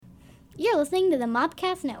You're listening to the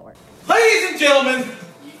Mopcast Network. Ladies and gentlemen,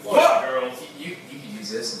 girls, you can use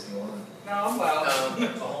this if you want. No, I'm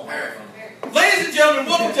loud. Alright. Ladies and gentlemen,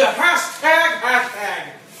 welcome to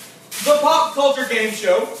hashtag the Pop Culture Game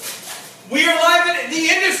Show. We are live at the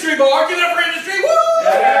Industry Bar. Give it up for Industry. Woo!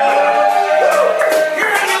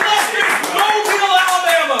 Here in the illustrious Mobile,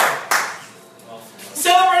 Alabama.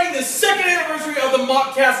 Celebrating the second anniversary of the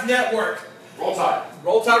Mopcast Network. Roll Tide.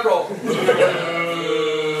 Roll Tide, roll. Really?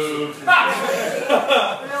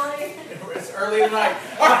 It's early tonight.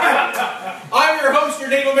 All right. I'm your host, your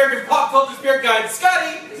Native American pop culture spirit guide,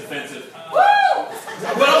 Scotty. It's offensive. Woo!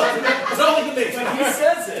 Well, don't look at me. But he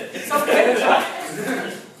says it. It's okay.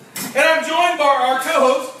 And I'm joined by our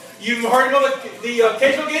co-host. You've heard him on the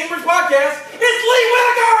Occasional Gamers podcast. It's Lee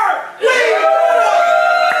Whitaker! Lee!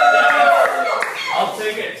 I'll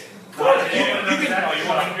take it. You want to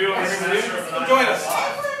come join us.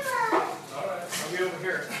 Alright, I'll be over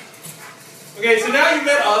here. Okay, so now you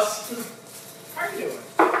met us. How are you doing?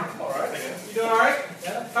 Alright, I guess. You doing alright?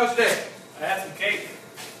 Yeah. How's your day? I had some cake.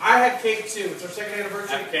 I had cake too. It's our second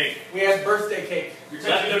anniversary. I have cake. We had birthday cake. You're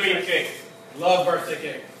touching the meat cake. Love birthday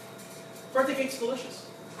cake. Birthday cake's delicious.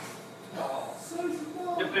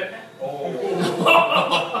 Dip it.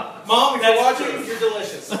 Mom, if you're watching, you're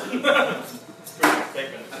delicious.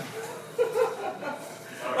 Statement.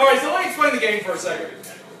 Alright, so let me explain the game for a second.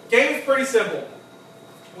 Game is pretty simple.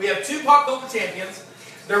 We have two pop culture champions.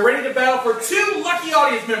 They're ready to battle for two lucky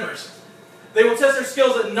audience members. They will test their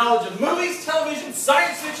skills at knowledge of movies, television,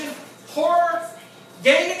 science fiction, horror,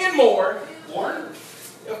 gaming, and more. Porn?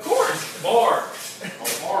 Of course. More. Oh,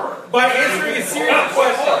 horror. By answering a series of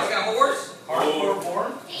questions. got horse? Hardcore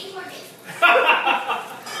porn?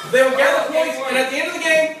 They will gather points, and at the end of the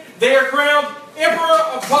game, they are crowned Emperor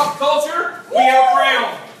of Pop Culture. We have a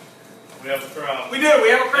crown. We have a crown. We do. We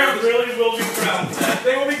have a crown. They really will be crowned.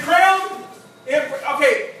 They will be crowned.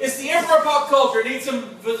 Okay, it's the Emperor of Pop Culture. It needs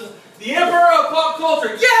some. The Emperor of Pop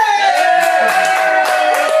Culture. Yay!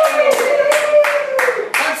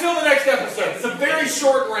 Until the next episode. It's a very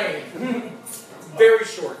short reign. Very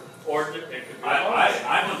short. Or it could be.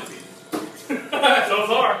 I'm undefeated. So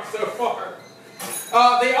far. So far.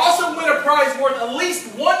 They also win a prize worth at least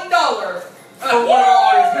 $1 for one of our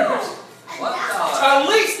audience members. At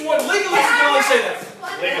least one. Legally, you can only say that.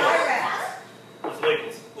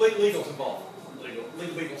 Legals. Legals involved. Legal.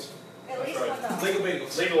 Legal beagles. At least right. $1. Legal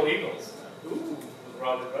beagles. Legal Eagles. Ooh. With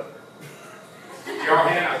Robert Redford. Your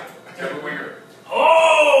hand. Every winger.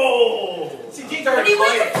 Oh! See, Gene's already He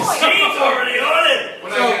wins played. the point. He's already on it!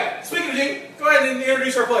 What So, I got? speaking of Gene, go ahead and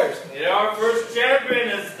introduce our players. Yeah, our first champion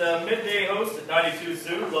is the midday host at 92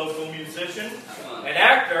 Zoo, local musician, an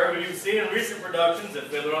actor who you've seen in recent productions at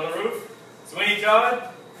Fiddler on the Roof, Sweeney Todd,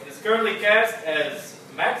 and is currently cast as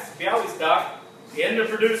Max Bialystok in The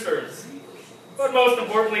Producers. But most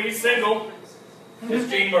importantly, he's single. It's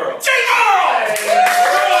Gene Burrow. Gene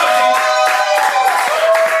Burrow!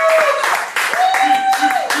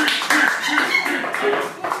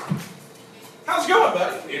 How's it going,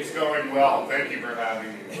 buddy? It's going well. Thank you for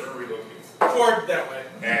having me. Where are we looking? Toward that way.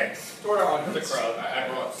 Next. Toward our audience. The crowd. I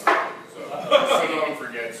brought something, so no one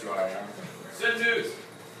forgets who I am. Send twos.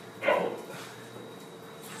 Oh.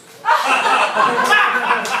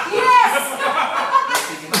 Yes!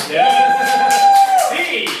 Yes.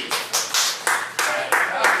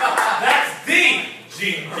 That's the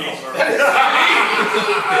Gene Burrow.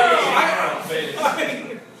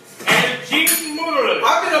 And Gene Burrow.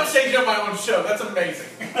 I've been upstaged on my own show. That's amazing.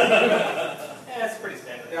 Yeah, it's pretty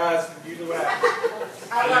standard. Yeah, that's usually what happens.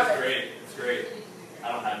 I love it. Great. It's great. I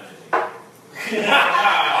don't have anything.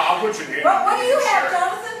 I'll put your name. What do you have,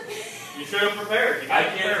 Jonathan? You should have prepared. I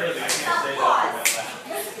can't say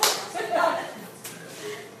that.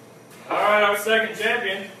 Alright, our second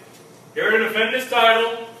champion. Here to defend his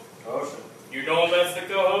title. You know him as the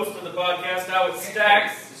co-host of the podcast How It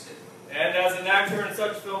Stacks, and as an actor in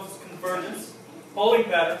such films as Convergence, Holding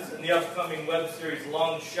Patterns, and the upcoming web series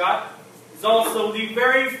Long Shot. Is also the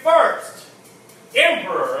very first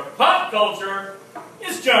Emperor of Pop Culture.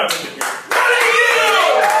 Is Jonathan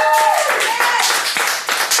McGee.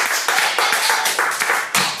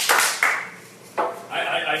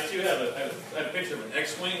 I too have a picture of an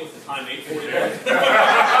X-Wing with the time 841.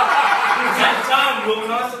 That time will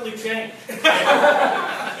constantly change. No,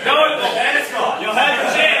 and it's gone. You'll have your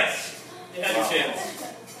chance. You had your chance.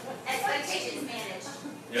 Expectations managed.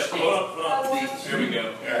 Yep. Here we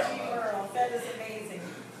go. That is amazing.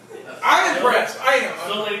 I'm impressed. I am.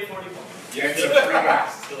 Still 841. Yeah, it's a free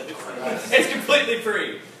max. It's completely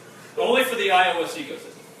free. Only for the iOS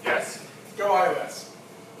ecosystem. Yes. Go iOS.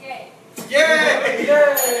 Yay. Yay!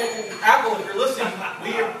 Yay! Apple, if you're listening,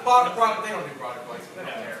 we have product. They don't do product placement.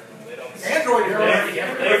 They don't. Android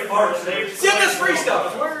is send us free stuff.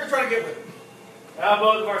 That's what we're trying to get with. Now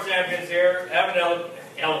both of our champions here have an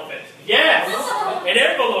elephant. Yes! An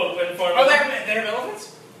envelope in front Oh, of they them have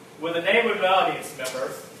elephants? with the name of an audience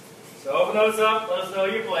member. So open those up. Let us know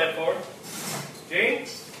who you're playing for. Gene?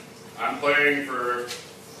 I'm playing for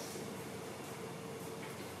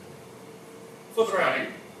Flip it around.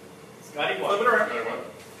 Scotty Flip what? it around.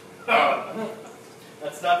 what?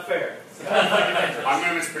 That's not fair. I'm going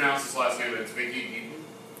to mispronounce his last name, but it's Vicky Eaton.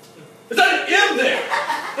 Is that an M there?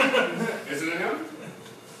 Isn't it him?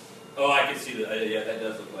 Oh, I can see that. Yeah, that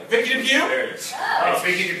does look like Vicky Depew? There it is. It's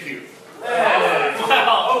Vicky Depew.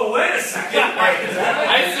 Wow. Oh, wait a second.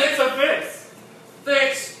 I sense a fix.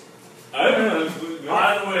 Fix. I don't know.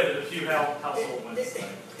 By the way, the Pew household wins this thing.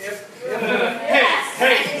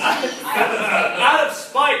 Hey, out of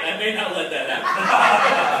spite, I may not let that happen.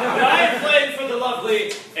 But I am playing for the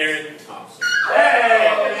lovely Aaron Thompson.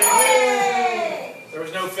 Yay! There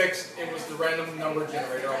was no fix. It was the random number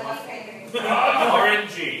generator on my phone.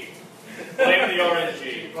 RNG. Blame the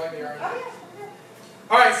RNG.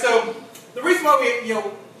 All right, so the reason why we,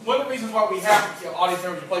 one of the reasons why we have audience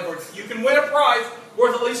members to play for it, you can win a prize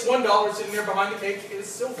worth at least $1 sitting there behind the cake. It is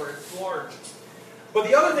silver. It's large. But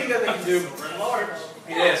the other thing that they can do, Large.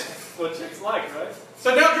 it is. What chicks like, right?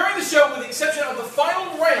 So now during the show, with the exception of the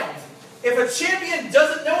final round, if a champion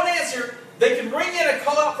doesn't know an answer, they can bring in a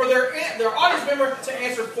call out for their audience member to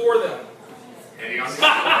answer for them. Any on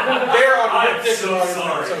Their I'm audience so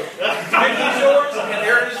sorry. So Vicky's yours and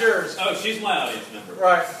Aaron is yours. Oh, she's my audience member.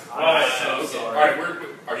 Right. Alright, so All sorry. right,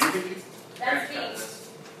 are you Vicky? That's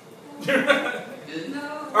me.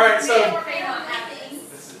 All right, so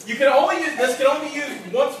Happens. you can only use this. Can only be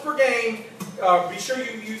used once per game. Be sure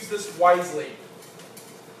you use this wisely.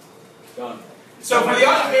 Done. So for the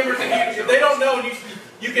audience members, if they don't know,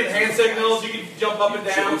 you can hand signals, you can jump up and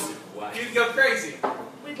down, you can go crazy.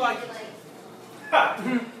 We'd like it.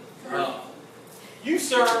 Oh. You,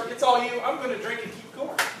 sir, it's all you. I'm going to drink and keep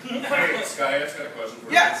going. Hey, Sky, I just got a question for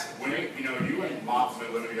you. Yes. When you and Mom's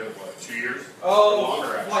been living together, what, 2 years? Oh,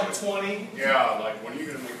 Longer, actually. like 20. Yeah, like, when are you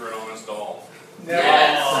going to make her an honest doll? No. I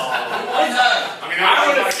mean, I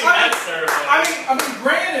would have like, seen that, sir. I mean,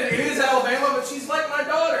 granted, it is Alabama, but she's like my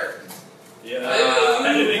daughter. Yeah.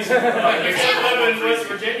 That makes sense. You should live in West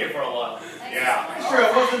Virginia for a while. yeah. Sure,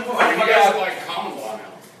 it wasn't. Oh Like, my you guys are God. like common law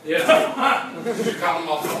now. Yeah. You're common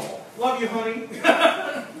law doll. Love you, honey.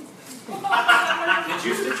 Did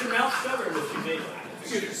you stitch your mouth shut or was you made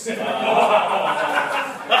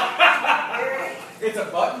It's a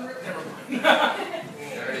button. Never mind.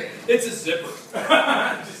 It's a zipper.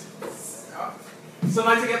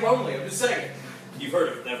 Sometimes I get lonely. I'm just saying. You've heard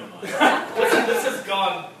of it. Never mind. This has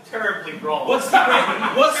gone terribly wrong. What's the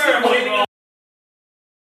terribly rating? wrong?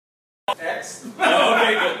 X. Oh,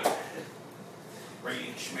 okay, good.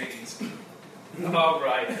 Rating schmatings. All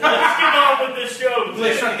right. Let's get on with the show.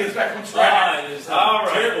 Blake's trying to get us back on track. There's All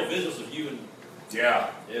right. terrible visuals of you and Yeah.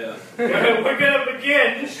 yeah. We're going to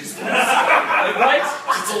begin She's Right?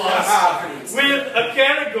 It's a lot of stuff. with a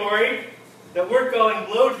category that we're calling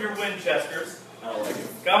Load Your Winchesters. I don't like it.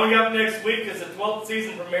 Coming up next week is the 12th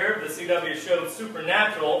season premiere of the CW show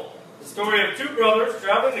Supernatural, the story of two brothers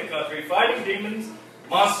traveling the country, fighting demons,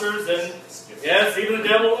 monsters, and, yes, even the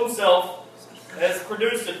devil himself. Has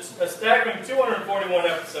produced a staggering 241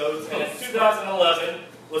 episodes, and in 2011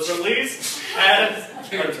 was released as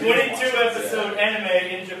a 22-episode anime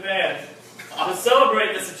in Japan. To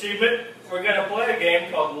celebrate this achievement, we're going to play a game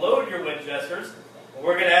called Load Your Winchesters.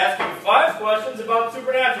 We're going to ask you 5 questions about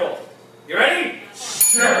Supernatural. You ready?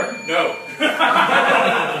 Sure. No.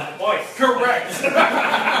 Point. Correct.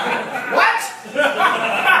 What?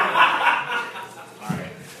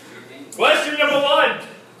 Question number 1.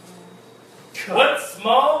 What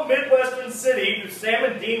small Midwestern city do Sam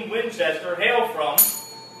and Dean Winchester hail from?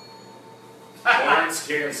 Lawrence,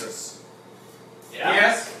 Kansas.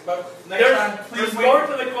 Yes, but next time, There's please more wait.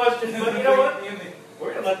 to the question, but you know what?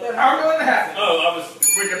 We're going to let that How happen. are we going to happen? Oh, I was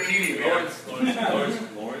Wikipedia, man.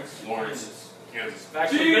 Lawrence. Lawrence, Kansas.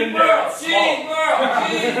 Actually, been there. Small.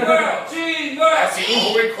 That's the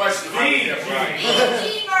only question I can get right.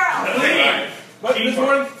 Gene Merle. Please. But Keep this on.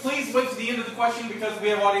 morning, please wait to the end of the question because we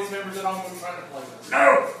have audience members at home trying to play this.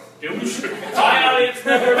 No! Do we? Hi, audience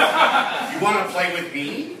members. You want to play with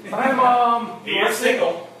me? Hi, Mom. He is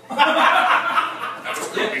single. That was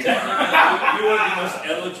creepy. You are the most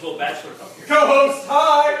eligible bachelor couple here. Co-host,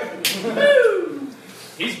 hi.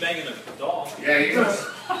 He's banging a doll. Yeah, he was.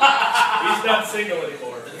 He's not single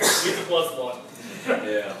anymore. He's a +1.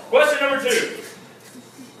 Yeah. Question number 2.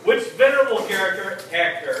 Which venerable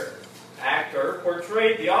actor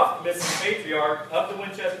portrayed the oft-missing matriarch of the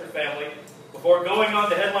Winchester family before going on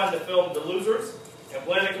to headline the film The Losers and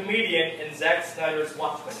play the comedian in Zack Snyder's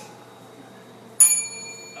Watchmen?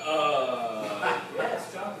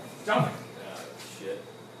 Yes, Jonathan. Shit.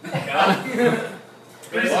 I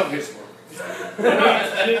love his work.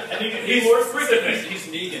 He's more specific. He's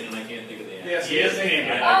Negan, and I can't think of the actor. Yes, He is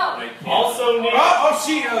Negan. I can't. Also Negan. Oh,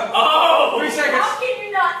 she. 3 seconds. How can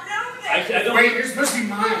you not know I that? don't. Wait, you're supposed to be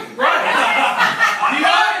mine. Right. You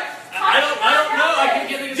got it. I don't know. I can't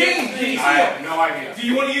think of the Gene, name. I have no idea. Do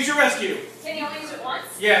you want to use your rescue? Can you only use it once?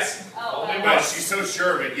 Yes. Oh, Only But she's so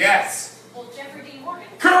sure of it. Yes. well, Jeffrey Dean Morgan.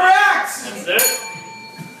 Correct. That's it.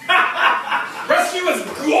 Rescue is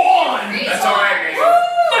gone. That's all right, man.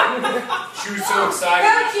 She was so Go,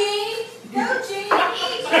 excited. Gene! Go, Gene!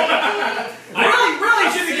 Really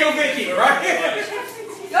should be go Vicky, right?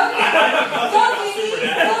 Go, Gene!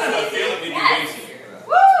 I feel like we do Macy.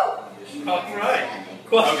 Woo! All right.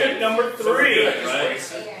 Question number 3. Right?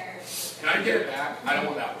 Can I get it back? I don't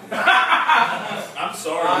want that one. I'm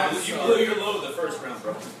sorry. You blew your load the first round,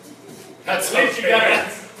 bro. That's At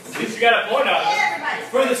least you got a point on it. Everybody.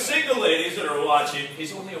 For the single ladies that are watching,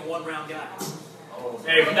 he's only a one-round guy.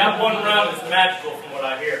 Hey, but that one round is magical from what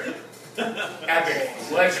I hear. Epic.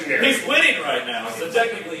 Legendary. He's winning right now, so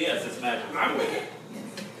technically, yes, it's magical. I'm with you.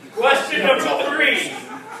 Question number 3.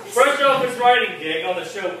 Fresh off his writing gig on the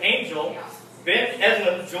show Angel, Ben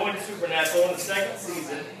Edlund joined Supernatural in the 2nd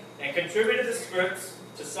season and contributed the scripts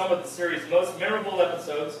to some of the series' most memorable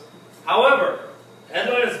episodes. However,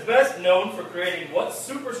 Edlund is best known for creating what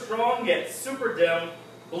super strong yet super dim,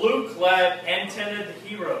 blue-clad, antennaed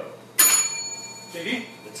hero? JD?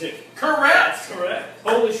 The tick. Correct. That's correct.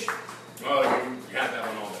 Holy sh... Oh, you got that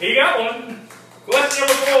one on. He got one. Question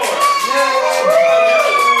number 4.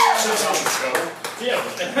 Yeah.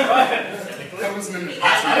 That wasn't in the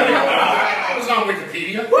That was on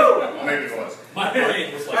Wikipedia. Well, maybe it was. My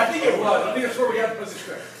brain was like, I think it was. I think that's where we got the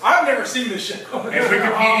position correct. I've never seen this show. And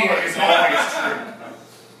Wikipedia is always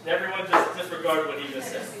true. Everyone just disregard what he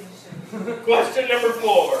just said. Question number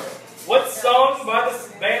 4. What song by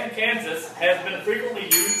the band Kansas has been frequently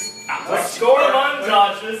used to score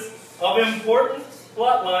montages of important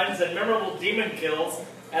plot lines and memorable demon kills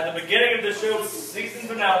at the beginning of the show's season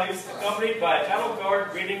finales, accompanied by a title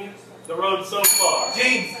card reading The Road So Far?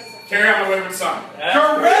 James. Carry on my wayward son. That's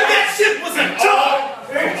Correct. That shit was a dog.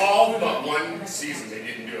 In all but one season, they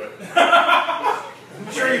didn't do it.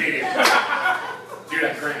 Sure you did. Dude,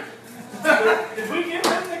 I cramped. Did we get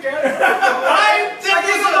them together? I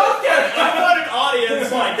want an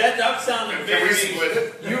audience like that. That sounded Can very. we split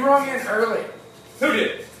it? You rung in early. Who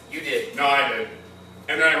did? You did. No, I did.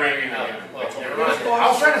 And then I rang in again. well, I told never her. mind. I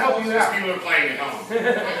was trying to help you Because out. people are playing at home.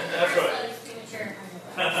 That's right.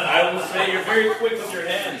 I will say you're very quick with your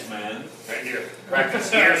hands, man. Thank you.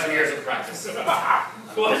 Practice. Years and years of practice.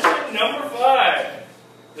 Question number 5.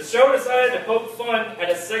 The show decided to poke fun at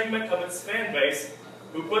a segment of its fan base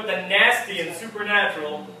who put the nasty in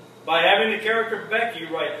Supernatural by having the character Becky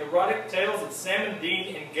write erotic tales of Sam and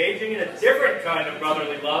Dean engaging in a different kind of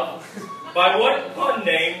brotherly love. By what pun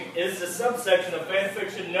name is the subsection of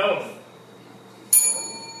fanfiction known?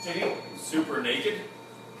 JD. Super naked.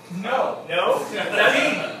 No. No?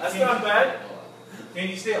 That's not bad.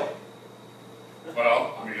 Andy Steele.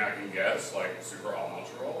 Well, I mean, I can guess, like, super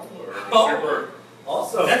all-natural or Oh.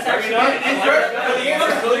 Also, That's actually not incorrect. bad. The answer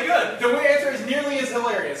That's really good. The answer is nearly as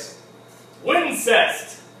hilarious.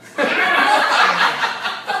 Wincest.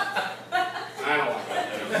 I don't like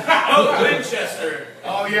that. Oh, Winchester.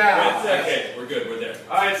 Oh, yeah. Okay, we're good. We're there.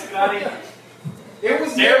 Alright, Scotty. It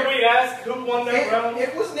was Dare we ask who won that round?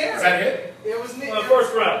 It was narrow. Is that it? It was narrow.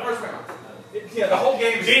 First round. First round. Yeah, the whole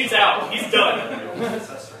game. Gene's out. He's done.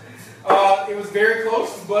 It was very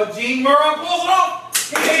close, but Gene Murrow pulls it off.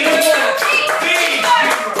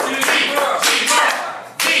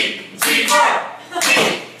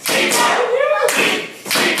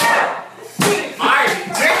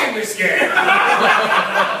 I'm taking this game.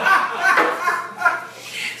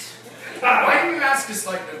 Why didn't you ask us,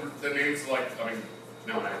 like, the names, like, I mean,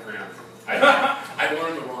 no, I cramped. I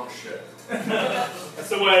learned the wrong shit. That's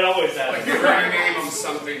the way it always Like, happens. they were going to name him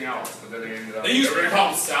something else, but then they ended up, They they used- were going to call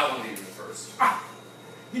him Saladin at first.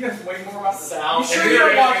 He knows way more about Sal. You sure And you then-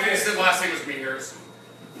 don't watch and this? his last name was Mears.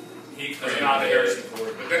 He It was not the Harrison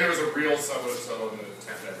Ford. But then there was a real so-and-so in the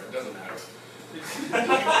tent. It doesn't matter. Did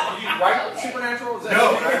you write Supernatural? Is that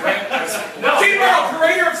No, I read No. Gene Murrow,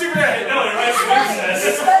 creator of Supernatural. No, he writes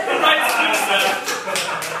Wincest. He writes Wincest.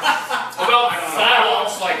 About I Sal.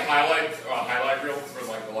 watched like highlight reel for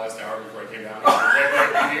like the last hour before I came down.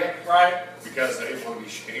 Wikipedia. Right. because I didn't want to be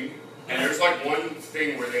shamed. And there's like one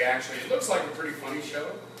thing where they actually, it looks like a pretty funny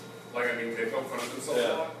show. Like, I mean, they poke fun of themselves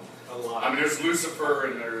a lot. A lot. I mean, there's Lucifer,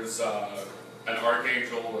 and there's an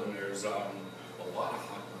Archangel, and there's a lot of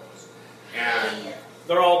hot girls. And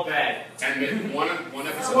They're all bad. and then one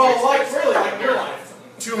episode Well, takes like place, really, like real life.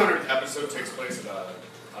 200th episode takes place at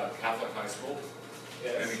a Catholic high school.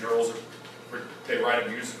 And the girls they write a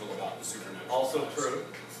musical about the supernatural. Also true.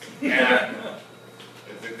 And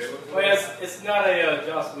they look Well, it's not a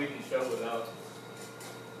Joss Whedon show without.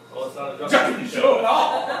 Well, it's not a Joss Whedon Show show. it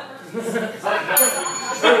all.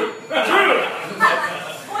 True.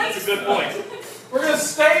 That's a good point. We're going to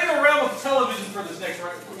stay in the realm of television for this next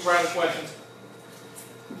round of questions.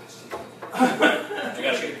 I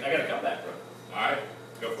gotta come back, bro. Alright,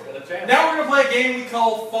 go for it. Got a chance. Now we're going to play a game we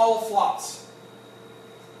call Fall Flops.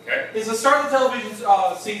 Okay. It's the start of the television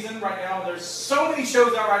season right now. There's so many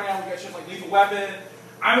shows out right now. We've got shows like Lethal Weapon.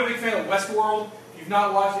 I'm a big fan of Westworld. If you've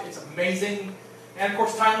not watched it, it's amazing. And of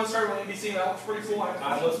course, Timeless started on NBC, and that looks pretty cool.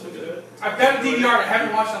 I'm listening to it. I've got a DVR. I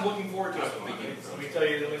haven't watched it. I'm looking forward to it. Let me tell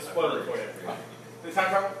you, let me spoil it for you. The time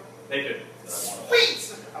travel? They do.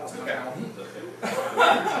 Sweet! I was okay.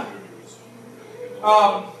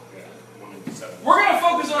 We're going to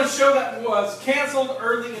focus on a show that was canceled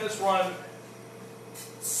early in its run.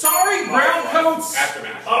 Sorry, Brown Coats.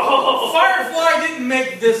 Aftermath. Oh, Firefly didn't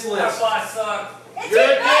make this list. Firefly suck. It's Good your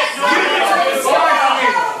dick, best. no You can tell me sorry for me.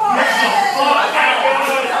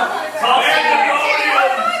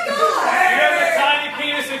 You have a tiny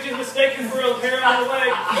penis which is mistaken for a hair on the leg.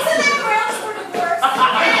 Isn't that brown sort of worse?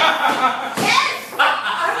 Yes.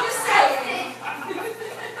 I'm just saying.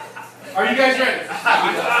 Are you guys ready?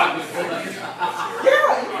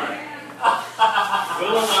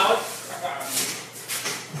 We'll allow it.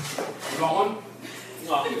 You going?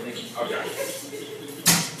 No, Okay. I'm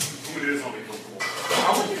gonna do this, I'll be comfortable. I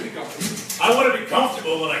want you to be comfortable. I want to be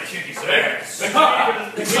comfortable when I kick his ass.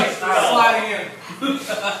 Sliding in.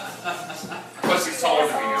 Plus he's taller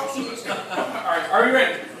than me now, so that's good. Alright, are you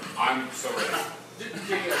ready? I'm so ready.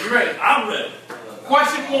 You ready? I'm ready.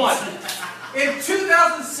 Question 1. In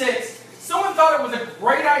 2006, someone thought it was a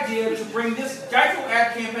great idea to bring this Geico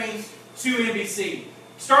ad campaign to NBC.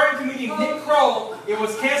 Starring comedian Nick Kroll, it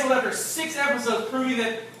was canceled after 6 episodes, proving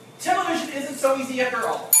that television isn't so easy after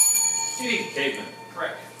all. GD. Caveman.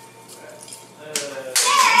 Correct.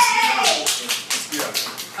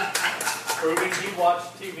 Proving he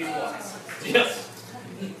watched TV once. Yes.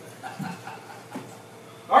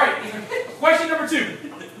 Alright, question number 2.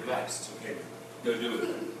 Relax, it's okay. Go do it.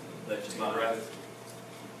 That's just not right.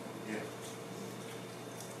 Yeah.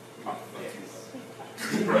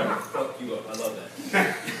 Fuck you up. I love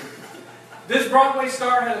that. This Broadway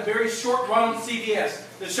star had a very short run on CBS.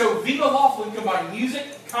 The show Viva Laughlin combined music,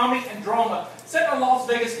 comedy, and drama set in a Las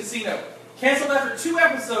Vegas casino. Canceled after 2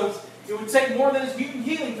 episodes, it would take more than its mutant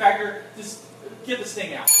healing factor to get the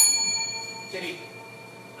sting out. JD.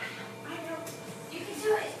 I know. You can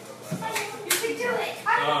do it. I know. You can do it. I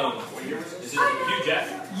know. What year was this? Is it Hugh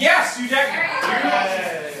Jackman? Yes, Hugh Jackman.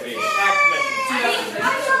 Wait. I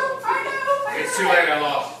know. It's too late, I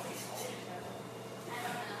lost.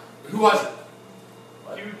 Who was it?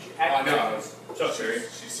 Huge Oh, I actor. know, it was Chuck Berry.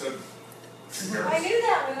 She said... I knew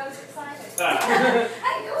that when I was excited. Ah.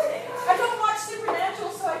 I knew it. I don't watch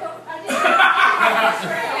Supernatural, so I didn't.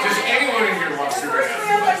 Does anyone in here watch The first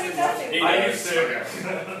round, I knew nothing. I used to.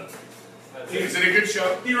 Is it a good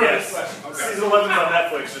show? He wrote Yes. this question. Okay. Season 11's on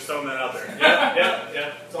Netflix, just throwing that out there.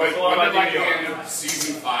 Yeah. It's But also on my when like the DVR. end of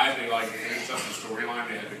season 5, they like finished up the storyline,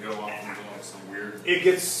 they had to go off into like some weird... It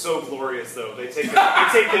gets so glorious, though. They take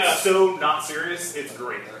it so not serious, it's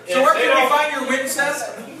great. So where can we find your witness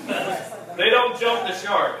test? They don't jump the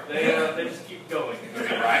shark. They just keep going. They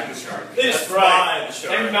ride the shark. They just That's right. ride the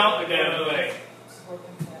shark. They mount the damn way.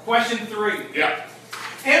 Question 3. Yeah.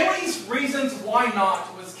 Emily's Reasons Why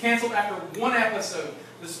Not was canceled after 1 episode,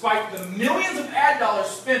 despite the millions of ad dollars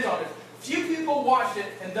spent on it. Few people watched it,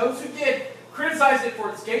 and those who did criticized it for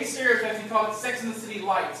its gay stereotypes and called it Sex and the City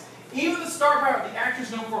Lights. Even the star power, the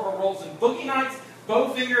actress known for her roles in Boogie Nights,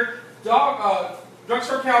 Bowfinger,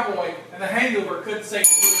 Drugstore Cowboy, and The Hangover couldn't say who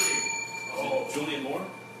was she. Oh, Julian Moore?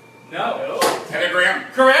 No. Pentagram.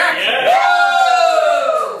 Correct!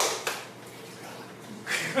 Yeah.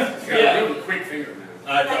 Yeah, really quick finger, man.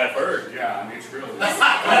 I've heard. Yeah, I mean, it's real. That's the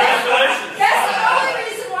only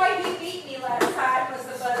reason why he beat me last time was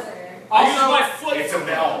the buzzer. Also, It's a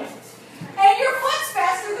bell. And your foot's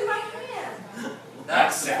faster than my hand.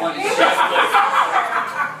 That's funny. It was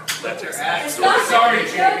Let your It's ass. not Sorry, the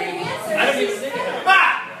Jamie. answer. I didn't even think of it.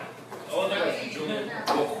 Oh, there was Julian.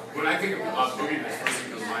 Well, when I think of Boogie, the first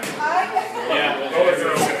thing that comes to mind. I know. Yeah. Oh,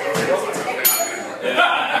 it's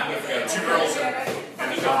Yeah, 2 girls and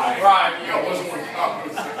a guy. Right. You know, wasn't one cup.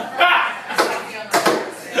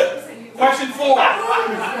 Question 4.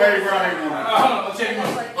 Very Brian. Let's take a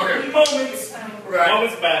moment. Okay. Moments. Right.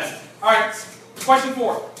 Moments best. Alright, question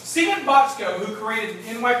 4. Stephen Bochco, who created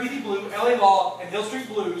NYPD Blue, LA Law, and Hill Street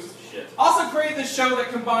Blues, also created this show that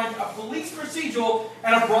combined a police procedural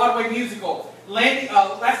and a Broadway musical.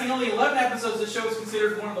 Lasting only 11 episodes, the show is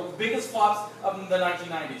considered one of the biggest flops of the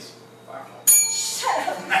 1990s.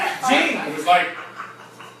 Gene! It was like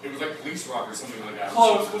Police Rock or something like that.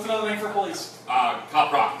 Close. What's another name for police?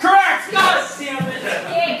 Cop Rock. Correct! God damn it!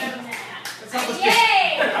 That's not the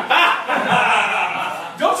Yay!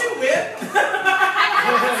 Don't you win?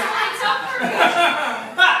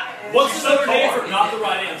 What's another name for not the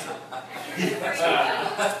right answer?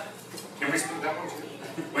 Can we split that one too?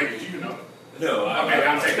 Wait, did you know? No. Okay,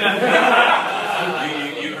 I'm taking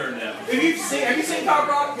it. You heard that. Have you seen Cop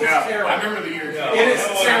Rock? It's Yeah, terrible. I remember the year. It is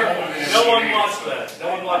terrible. No one watched that. No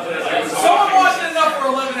one watched that. Someone watched it enough for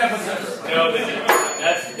 11 episodes. No, they didn't.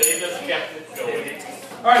 They just kept it going.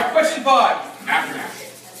 Alright, question 5. Aftermath.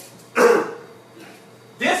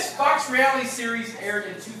 This Fox reality series aired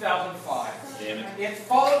in 2005. Damn it. It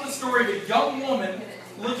followed the story of a young woman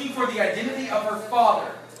looking for the identity of her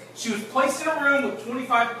father. She was placed in a room with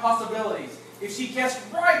 25 possibilities. If she guessed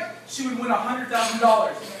right, she would win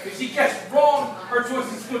 $100,000. If she guessed wrong, her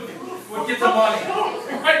choices would get the money.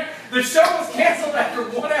 Right? The show was canceled after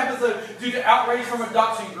 1 episode due to outrage from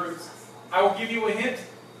adoption groups. I will give you a hint.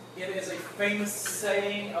 It is a famous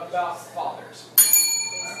saying about fathers.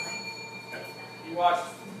 You watched.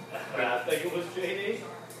 I think it was JD.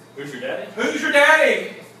 Who's your daddy? Who's your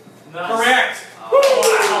daddy? Nice. Correct.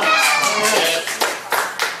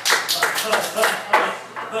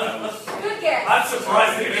 Good guess. I'm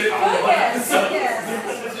surprised they made it. Good guess. Good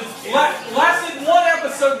guess. Lasted 1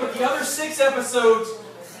 episode, but the other 6 episodes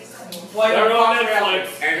played They're on on Fox reality.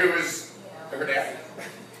 Netflix. And who was her dad?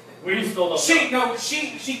 We still don't know.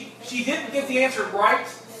 She didn't get the answer right,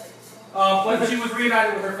 but she was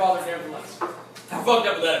reunited with her father nevertheless. I fucked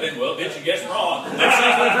up with that. Well, bitch, you guessed wrong.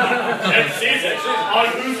 Next season. On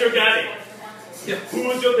Who's Your Daddy? Who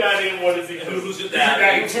is your daddy and what is he? Who's your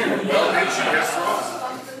daddy? Well, then she guessed wrong.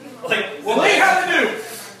 Well, Lee, how to do?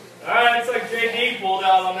 Alright, it's like JD pulled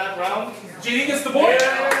out on that round. GD gets the point.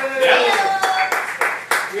 Yeah.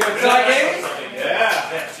 We have a tie game.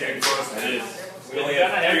 Yeah. Shane first. It is. We only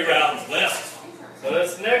have 3 rounds left. So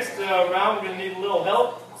this next round, we're going to need a little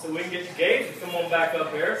help so we can get you Gabe to come on back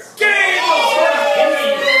up here. Game!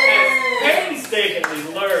 Painstakingly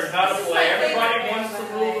learn how to play. Everybody wants to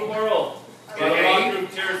rule the world. But a rock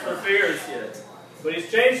group Tears for Fears yet. But he's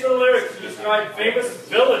changed the lyrics to describe famous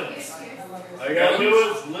villains. All you gotta do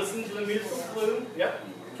is listen to the musical clue. Yep.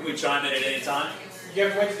 Can we chime in at any time? You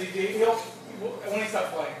have to wait till when he stops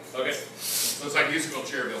playing. Okay. So it's like musical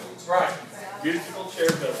chair buildings. Right. Musical chair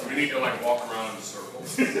building. We need to like walk around in a circle.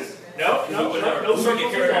 No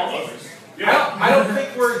circles involved. I don't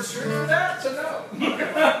think we're insured for that, so no.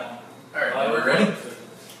 Alright, are we ready?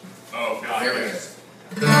 Oh, God. Here we go.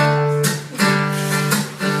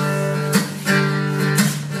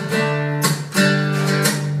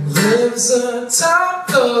 Lives atop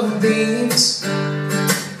the beams,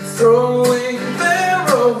 throwing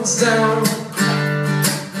barrels down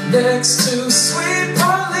next to Sweet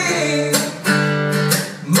Pauline.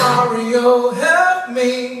 Mario, help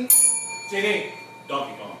me. JD.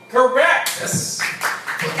 Donkey Kong. Correct. Yes.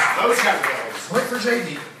 Those kind of bells. Wait for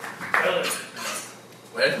JD.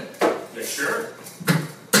 Ready? Yeah, sure.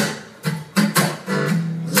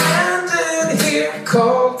 Landed here,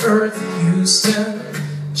 called Earth Houston.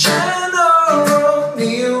 General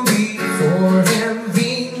kneel before him.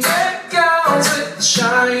 V-neck gowns with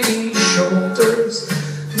shiny shoulders.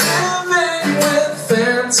 Living with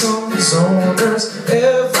phantom zoners.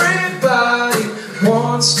 Everybody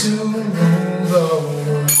wants to rule the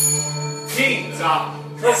world. Gene. Stop.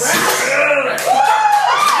 Correct.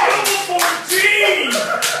 14!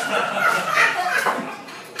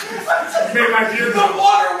 You made my beard The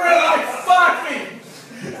water went like 5 feet.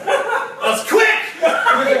 That's quick!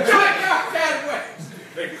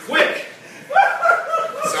 Quick!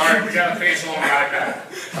 Sorry, we got a facial on the iPad.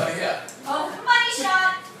 Oh, yeah. Oh, money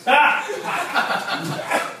shot.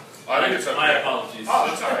 I think it's okay. My apologies. Oh,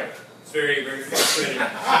 that's alright. It's very, very frustrating.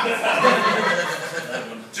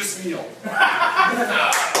 Just kneel.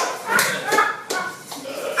 That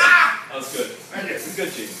was good. Thank you.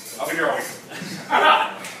 Good, Gene. I'll be here all week.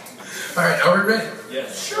 Alright, are we ready?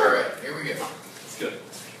 Yes. Sure. Alright, here we go. It's good.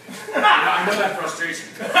 I know that frustration.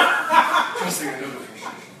 Just think I know the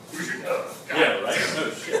frustration. Yeah, right?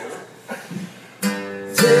 Oh, shit.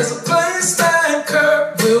 There's a place that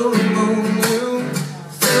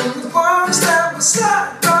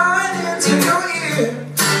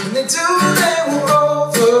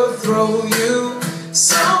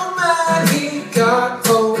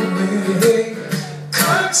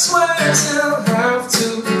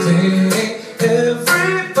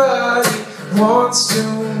wants to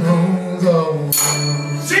rule the world.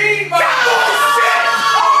 Gene, my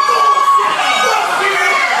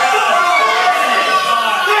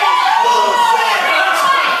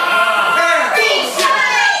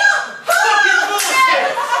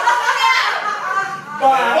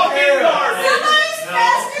Somebody's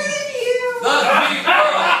faster than you.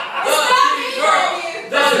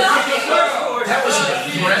 That was an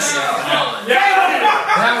impressive con.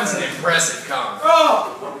 That was an impressive con.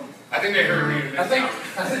 I think they heard me. I think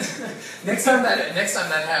next time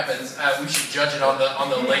that happens, we should judge it on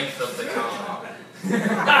the length of the con.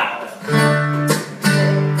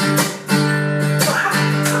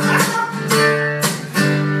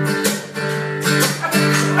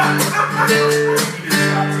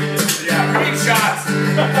 Yeah, we need shots.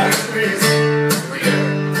 Please.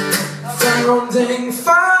 Founding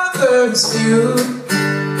fathers feud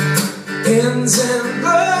ends in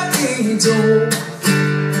bloody duel.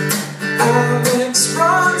 Alex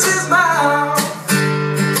runs his mouth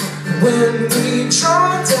when we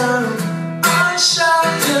draw down. I shot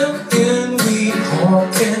him in we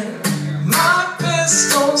hawking. My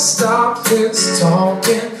pistol stopped his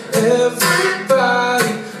talking.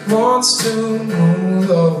 Everybody wants to rule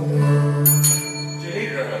the world.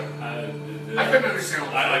 I couldn't understand.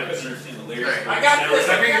 I couldn't understand the lyrics. I got this.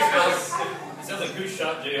 I think it's It sounds like Goose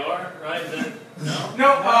Shot JR, right? No? No,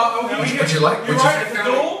 okay. Would you like? You're right, it's a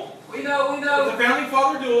duel. We know. It's a founding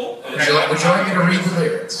father duel. Would you like me to read the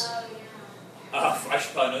lyrics? I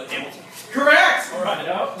should probably know Hamilton. Correct. All right.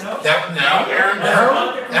 No. Aaron No.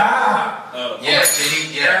 Ah. Oh. Yeah,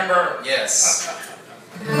 JD. Yeah. Aaron Burr. Yes.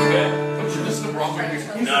 Okay. Don't you listen to wrong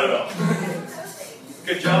music? Not at all.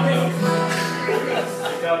 Good job, though.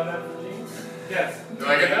 Good job, Gene. Yes. Do I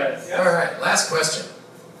get that? Yes. All right. Last question.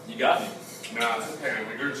 You got me. No, it's okay.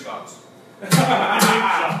 We're doing shots.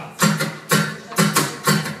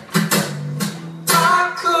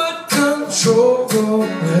 I could control the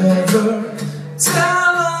weather.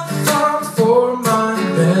 Telephone for my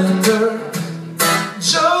bender.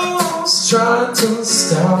 Joe's trying to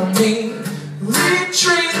stop me.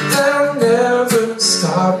 Retreat, they'll never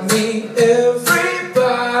stop me.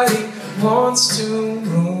 Everybody wants to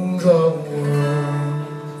rule the world.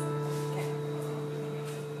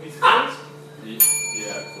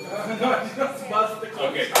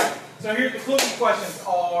 Okay. So here's the clue questions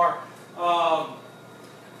are.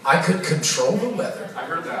 I could control the weather. I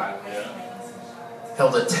heard that. Yeah.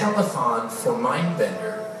 Held a telethon for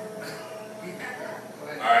Mindbender.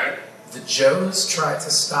 Alright. The Joes tried to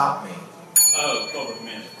stop me. Oh, Cobra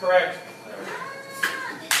Commander. Correct.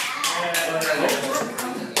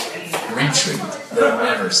 Retreat, they'll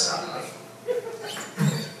never stop me.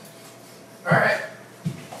 Alright.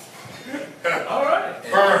 All right.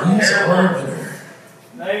 Who's our winner?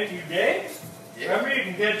 Thank you, Dave. Remember, you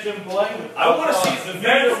can catch them playing with. I want to see the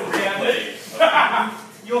video replay.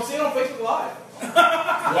 You'll see it on Facebook Live.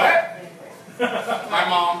 What? My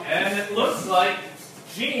mom. And it looks like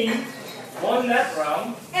Gene won that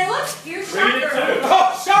round. And look, you're Read it shocker. too.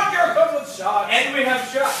 Oh, shot your gun with shots. And we have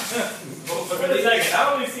shots. But for a second, I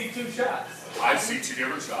only see 2 shots. I see 2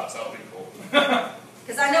 different shots. That would be cool.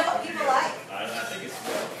 Because I know what people like. I think it's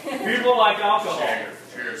People like alcohol.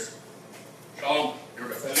 Cheers. Shalom. Here we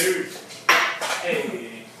go. Salute. Hey.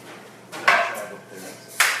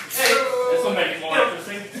 Hey, this will make it more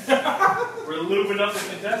interesting. We're lubing up the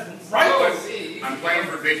contestants. Right. I'm playing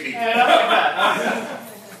for Vicky. And I like that.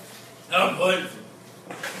 I'm playing for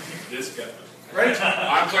this guy. Ready?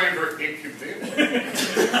 I'm playing for Incubate.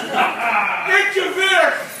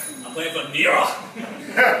 Incubator. I'm playing for Nira.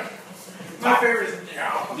 My favorite is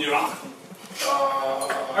Nira.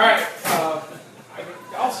 all right.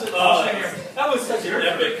 I'll sit here. That was such an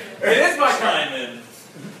epic It is my turn. time in.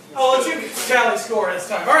 I'll let you tally score this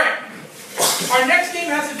time. All right. Our next game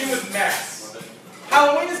has to do with masks.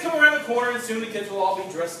 Halloween is coming around the corner, and soon the kids will all be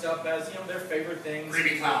dressed up as their favorite things.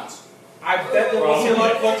 Creepy clowns. I bet that we'll see a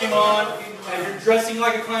lot of Pokemon. And if you're dressing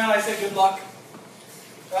like a clown, I say good luck.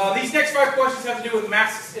 These next 5 questions have to do with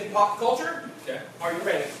masks in pop culture. Okay. Are you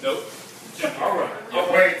ready? Nope. All right.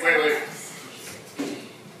 Oh, wait.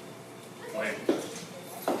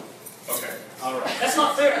 Okay. All right. That's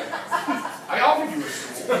not fair. I offered you a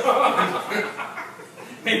school.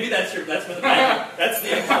 Maybe that's for the that's the Yeah, that's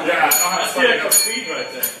the echo speed right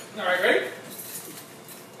there. All right, ready?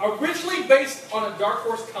 Originally based on a Dark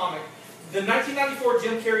Horse comic, the 1994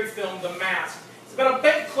 Jim Carrey film The Mask is about a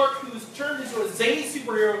bank clerk who's turned into a zany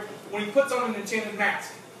superhero when he puts on an enchanted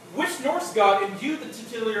mask. Which Norse god imbued the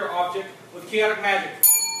titular object with chaotic magic?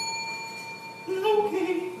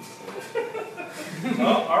 Loki.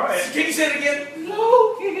 Oh, all right. Can you say it again?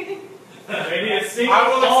 Loki. Maybe it's singing I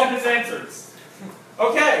will all accept his answers.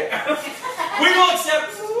 Okay. We will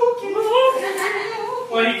accept.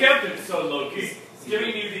 Well, he kept it so low key. He's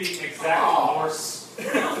giving you the exact Morse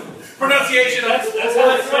Pronunciation. That's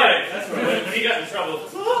how it's right. That's right. When he got in trouble.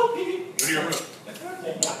 Don't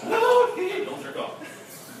jerk off.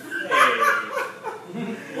 Hey.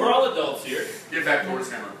 We're all adults here. Get back towards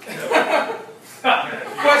hammer.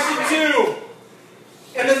 Question 2.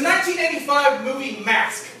 In the 1985 movie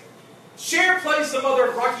Mask, Cher plays the mother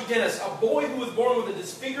of Rocky Dennis, a boy who was born with a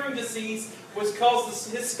disfiguring disease which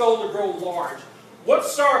caused his skull to grow large. What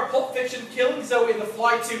star of Pulp Fiction, Killing Zoe, and The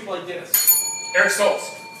Fly 2 played Dennis? Eric Stoltz.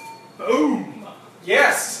 Boom.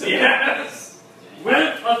 Yes. Yes.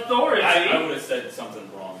 With authority. I would have said something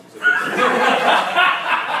wrong.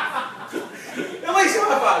 At least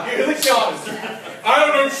high five. At least you're honest. I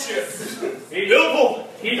don't know shit.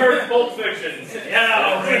 He heard Pulp Fiction.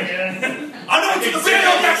 Yeah, I know it's the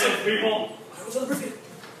video, Jackson. people.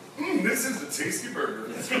 This is a tasty burger.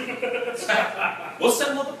 We'll set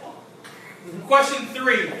another poll. Question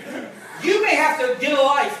 3. You may have to get a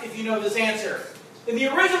life if you know this answer. In the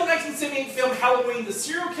original 1978 film Halloween, the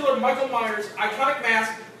serial killer Michael Myers' iconic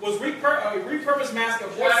mask was a repurposed mask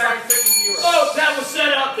of what science fiction hero? Oh, that was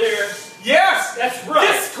set out there. Yes! That's right.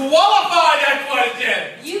 Disqualified that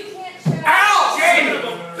question! You can't shout. Ow!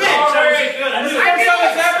 Bitch, that was good. I knew I know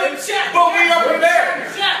what's happening, but we are prepared.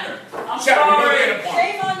 I'm Shut up, you don't sorry. get a point.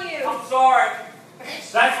 Shame on you. I'm sorry.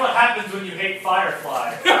 That's what happens when you hate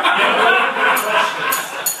Firefly.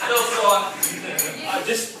 Still saw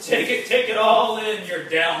just take it all in. You're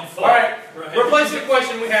down for. All right. Replacement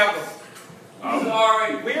question. We have them. I'm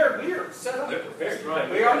sorry. We are set up. They're prepared. Right.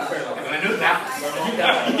 We are prepared. And I knew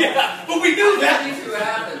that. Yeah, but we knew that. What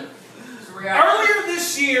happened? Earlier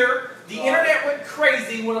this year, the internet went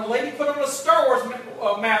crazy when a lady put on a Star Wars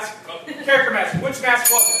mask, character mask. Which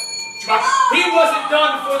mask was it? He wasn't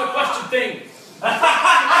done before the question thing.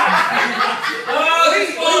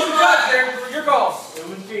 Please judge there. Your call. It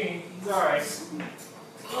was Gene. It's alright.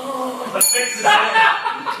 The fix is in.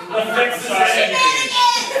 The fix is in.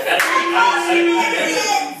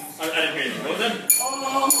 I didn't hear you. What was that?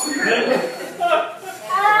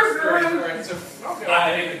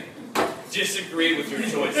 I disagree with your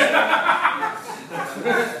choice.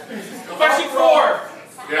 Question 4.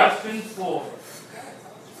 Yeah. Question 4.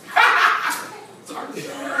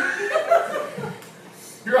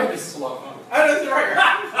 You're right, this is slow. I know this is right.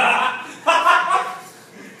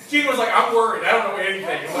 Gene was like, I'm worried. I don't know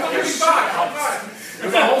anything. I'm like, you'll be fine. I'm fine.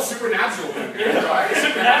 There's a whole supernatural thing. Right?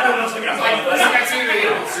 Supernatural. I was like, It's like, first thing I see in the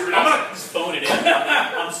I'm supernatural. gonna just phone it in.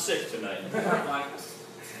 I'm sick tonight.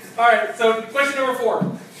 All right. So question number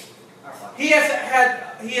 4. He has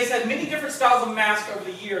had many different styles of masks over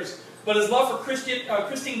the years, but his love for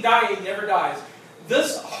Christine Daae never dies.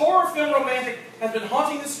 This horror film romantic has been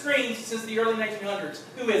haunting the screens since the early 1900s.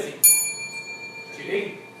 Who is he?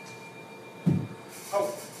 Judy.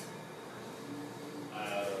 Oh.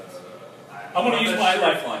 I'm gonna use my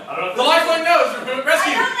lifeline. I don't know. The lifeline knows. I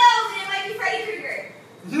Rescue. don't know, but it might be Freddy Krueger.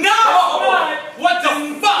 No! What the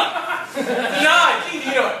fuck? Denied. Gene,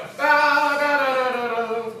 you know it.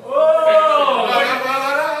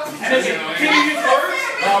 Can you use words?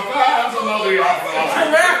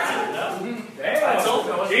 Correct.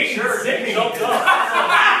 Damn. Gene, Sydney. I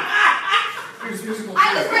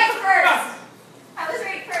was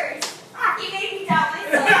right first. He made me doubt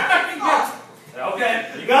myself. Okay.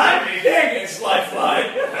 You got it. Dang it,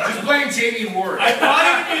 lifeline. Just blame Jamie Ward. I'm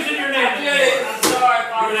not even using your name. I'm sorry.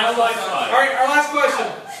 You're now lifeline. All right, our last question.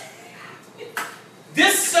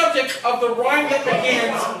 This subject of the rhyme that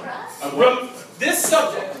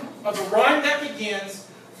begins.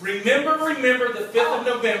 Remember, the 5th of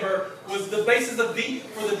November was the basis of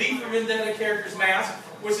for the V for Vendetta character's mask,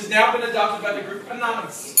 which has now been adopted by the group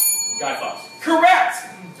Anonymous. Guy Fawkes. Correct.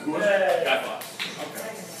 Guy Fawkes.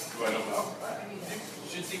 Okay. Do I know that? You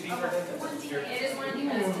should see V for Vendetta. It is one of the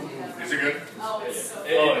best. Is it good? Oh, it's so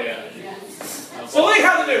good. Oh, yeah. So Lee,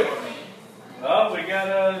 how'd it do? Oh, we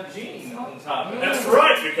got Gene on top. That's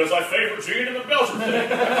right, because I favor Gene in the Belgian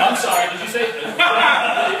thing. I'm sorry, did you say?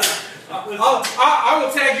 I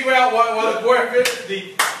will tag you out while the boy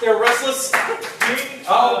they're restless. Gene,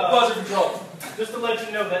 Buzzer control. just to let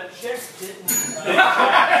you know that check didn't.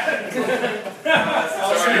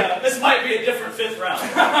 This might be a different 5th round.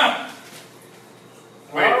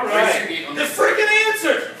 Wait, All right. The freaking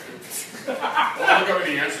answer. Look over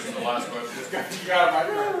the answers to the last question. You got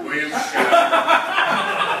it, Mike. William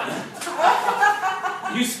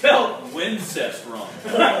You spelled Wincest wrong.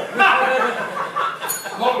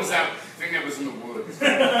 What was that thing that was in the woods?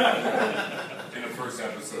 In the first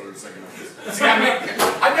episode or second episode? See,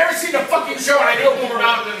 I've never seen a fucking show and I know more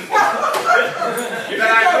about it than... You're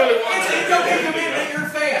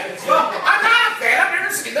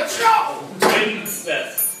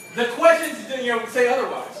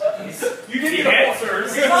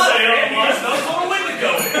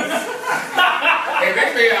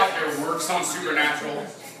on Supernatural.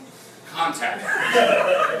 Contact.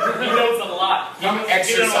 He knows a lot. Come He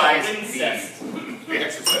exercise knows these. incest. The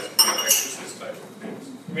exercise type of names.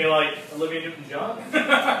 You mean like Olivia Newton-John?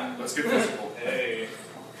 Let's get physical. Hey.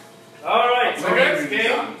 All right. So Olivia next game.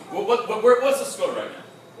 Newton-John. What's the score right now?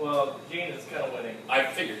 Well, Gene is kind of winning. I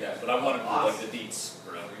figured that, but I wanted to like the deets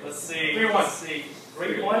around here. Let's see. 3-1. Let's see.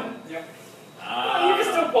 3-1. Yep. You can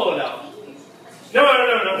still pull it out.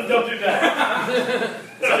 No, don't do that.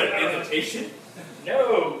 Is that an invitation?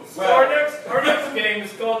 No. So our next game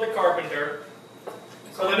is called The Carpenter.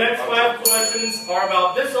 So the next 5 questions are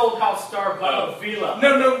about this old house star Bob Vila.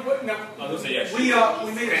 No. I was gonna say yes. We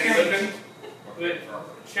made a change. With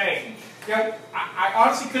change. Yeah, I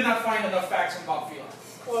honestly could not find enough facts on Bob Vila.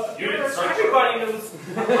 Well, everybody knows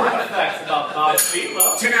a lot of facts about Bob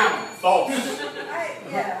Vila. 10 out. False.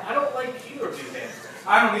 Yeah. I don't like either of these answers.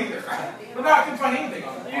 I don't either. But no, I couldn't find anything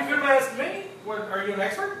on it. You could have asked me. What, are you an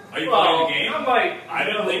expert? Are you Well, playing the game? I might. I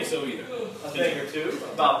don't think so either. A thing or two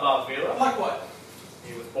about Bob Vila. Like what?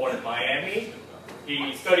 He was born in Miami.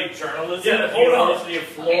 He studied journalism Yeah, at the hold on. University of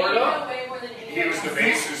Florida. He was the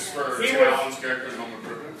basis for He Tim was- Allen's character in Home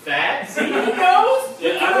Improvement. That? See, who knows?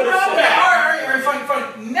 Yeah, I Who would've knows said that? All right,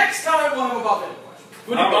 fine. Next time we'll have a Bob Vila question.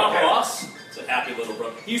 Who did Bob Ross? It's a happy little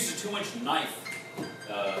brother. He used a 2-inch knife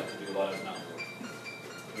to do a lot of his mountain work.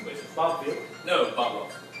 Anyways, Bob Vila? no, Bob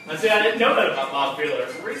Ross. I see, I didn't know that about Bob Vila.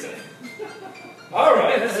 There's a reason. All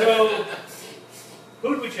right, so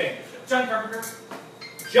who did we change? John Carpenter.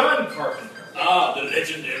 John Carpenter. Ah, the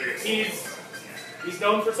legendary. He's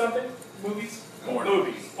known for something? Movies. Porn.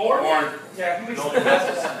 Movies. Porn? Born Yeah, movies.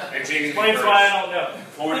 and Jamie Lee Explains Curtis. why I don't know.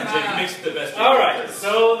 Porn and Jimmy mixed the best. All right,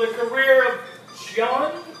 so the career of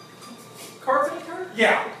John Carpenter?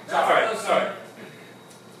 Yeah. All right, sorry.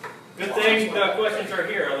 Good thing the questions are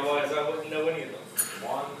here, otherwise I wouldn't know any of them.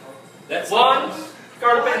 That's Juan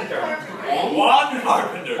Carpenter. Juan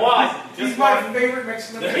Carpenter. Juan. He's Just my one. favorite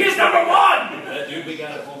Mexican. He's number 1! That dude we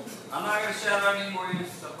got at home. I'm not going to shout out any more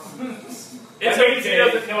stuff. It's That means he okay.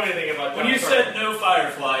 doesn't know anything about When John you Carpenter. said no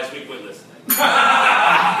fireflies, we quit listening.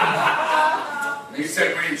 You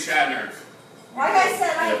said William Shatner. Like I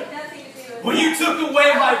said, I have nothing to do with When you took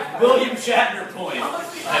away my William Shatner point,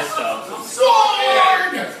 I stopped.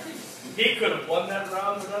 Sword! He could have won that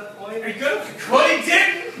round with that point. He could, but he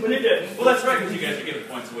didn't. But he didn't. Well, that's right, because you guys are giving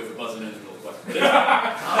points away for buzzing into the question.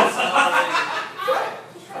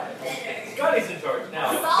 Scotty's in charge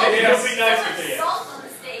now. Salt. Maybe he'll be nicer to you. Salt on the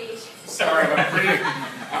stage. Sorry, I'm a pretty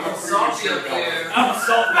Salty mature up guy. there.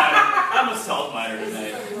 I'm a salt miner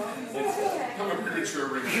tonight. I'm a premature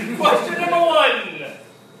review. Question number 1.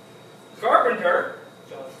 Carpenter,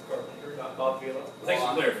 John Carpenter, not Bob Vila, Thanks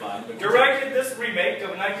for clarifying. But directed this remake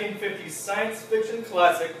of 1950s science fiction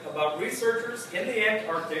classic about researchers in the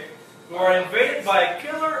Antarctic who are invaded by a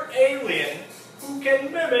killer alien who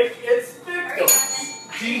can mimic its victims.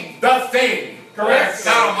 The Thing. Correct.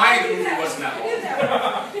 God almighty, the movie wasn't that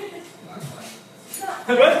long.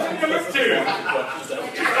 Question number 2.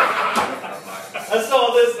 I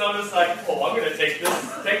saw this and I was like, oh, I'm going to take my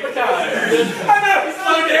time. I know,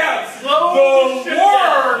 slow down. Slow The shit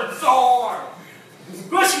down. words are.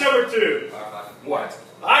 Question number 2. What?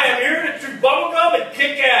 I am here to chew bubblegum and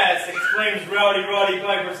kick ass, exclaims Rowdy Roddy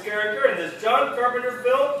Piper's character in this John Carpenter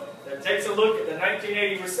film that takes a look at the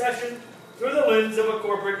 1980 recession through the lens of a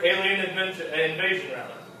corporate alien invasion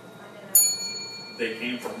rally. they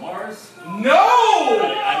came from Mars. No!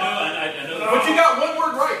 I know. But you got one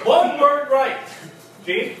word right. One word right.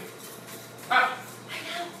 Gene?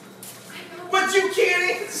 But you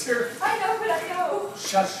can't answer. I know, but I know.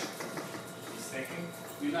 Shush. He's thinking?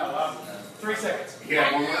 You're not allowed to know. 3 seconds. He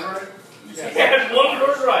had one word right? You He said had one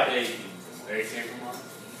word right. they came from Mars?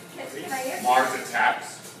 Can I answer? Mars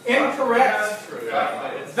attacks? Incorrect.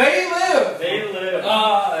 Yeah. They live. They live.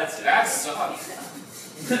 Ah, that's it. That sucks.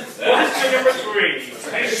 Question number 3.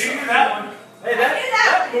 Hey, she knew that one. Hey,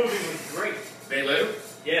 that movie was great. They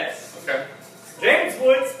live? Yes. Okay. James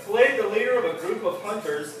Woods played the leader of a group of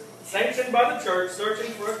hunters sanctioned by the church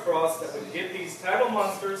searching for a cross that would give these tidal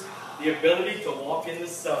monsters the ability to walk in the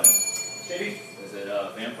sun. JD? Is it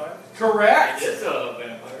vampire? Correct. It is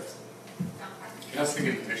vampires. He has to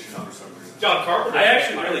get the diction on for some reason. John Carpenter. I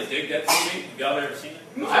actually really dig that movie. Y'all ever seen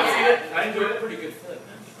it? I've seen it. I enjoyed it. Pretty good flick,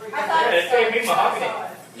 man. I thought Yeah, it made me mahogany.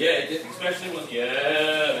 Yeah, it did, especially when that's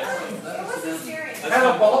It was a series. It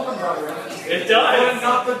had a Baldwin brother in it. It But does.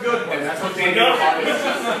 not the good one. And that's what No. they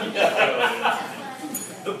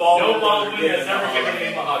the ball. No Baldwin has ever given me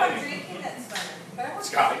I'm mahogany. drinking, that's fine.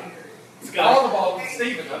 Scotty. All the Baldwin.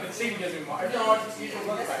 Steven. I think Steven gives me more. Every time I watch Steven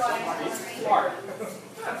look back, he's smart.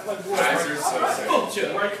 Guys are so sick.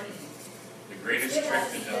 Bullshit. Right? The Greatest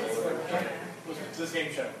trick to know. This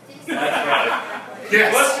game show. That's right.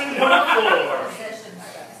 Yes. Question number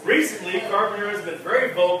 4. Recently, Carpenter has been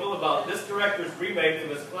very vocal about this director's remake of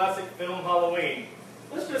his classic film Halloween.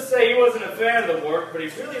 Let's just say he wasn't a fan of the work, but he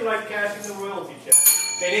really liked cashing the royalty check.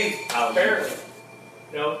 JD, Barely.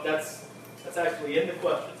 No, that's actually in the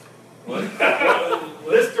question. What?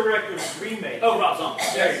 This director's remake. Oh, Rob Zombie.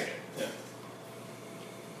 There you go. Yeah.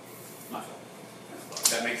 My fault.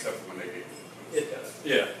 That makes up for when they gave It does.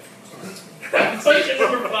 Yeah. Question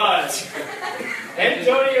number 5.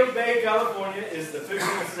 Antonio Bay, California is the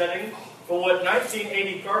fictional setting for what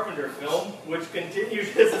 1980 Carpenter film, which continued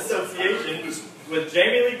his association with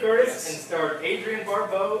Jamie Lee Curtis and starred Adrienne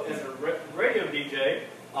Barbeau as a radio DJ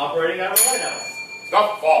operating out of a lighthouse. The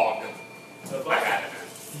Fog. The I had it.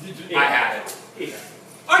 Yeah. I had it. Yeah.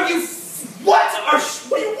 Are you? What are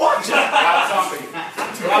you watching? Rob Zombie.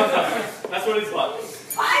 That's what he's watching.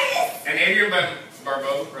 And Adrienne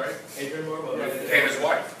Barbeau, right? Adrienne Barbeau. And his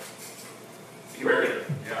wife. He married her.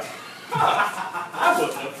 Yeah. I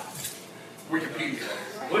wouldn't have. Wikipedia.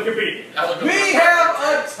 Wikipedia. We have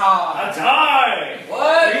a tie. A tie!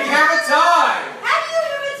 What? We have a tie. How do you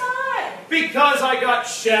have a time? Because I got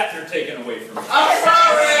Shatner taken away from me. I'm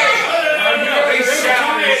sorry. There's a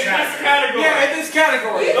tie in this category. Yeah, in this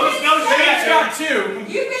category. You No James got Shatner.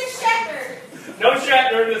 2. You've been shattered. No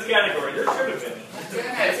Shatner in this category. There should have been.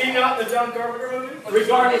 Is he not in the John Carpenter movie?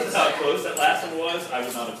 Regardless of how close that last one was, I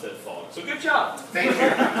would not have said Fog. So good job. Thank you.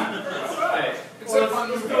 That's right. It's Well, a fun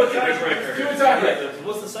let's movie. do a tiebreaker. Do a tiebreaker.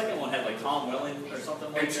 What's the second one? Had like Tom Welling or something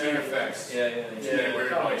like And that? Chain Effects. Yeah. Yeah,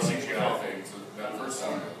 weird like CGI things. That first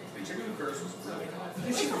one, the Jamie Lee Curtis was really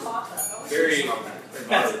hot. Very.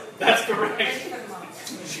 That's correct.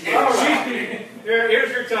 She gave her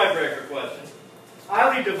Here's your tiebreaker question.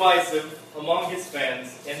 Highly divisive among his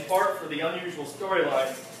fans, in part for the unusual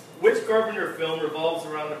storyline, which Carpenter film revolves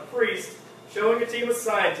around a priest showing a team of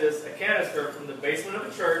scientists a canister from the basement of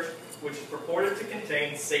a church which is purported to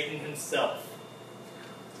contain Satan himself?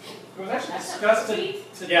 It was actually discussed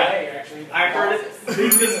today, actually. I heard it being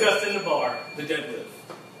discussed in the bar. The Deadlift.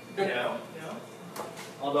 Yeah.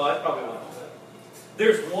 Although I probably wouldn't.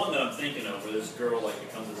 There's one that I'm thinking of where this girl like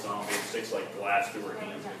becomes a zombie and sticks like glass through her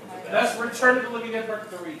hands. And becomes a That's bastard. Return of the Living Dead Part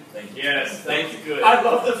 3. Thank you. Yes, thank you. Good. I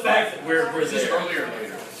love the fact that we're This is there. earlier or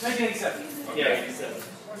later. 1987. Yeah, 87.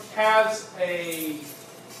 Has a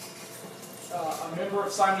member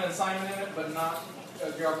of Simon and Simon in it, but not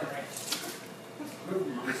Gerald Henry.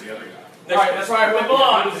 Who's the other guy? Alright, that's why I went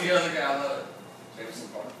Blonde. Who's the other guy? I love it. Jameson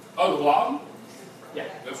Park. Oh, the Blob? Yeah.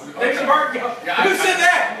 That's what Jameson Park. Yeah, Who said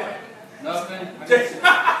that? Nothing. Jameson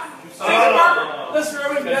Parker. Let's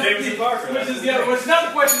remember And Jameson Parker. Which is the other. Which is not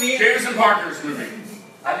the question. The answer. Jameson Parker's movie.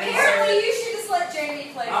 Apparently, you should just let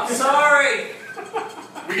Jamie play. I'm sorry.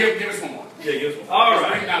 We give us one more. Yeah, give us one. All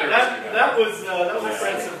right. Not That was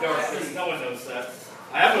Prince of Darkness. No one knows that.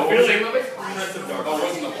 I have a What was the feeling name of it? Prince of Oh, it Darkness.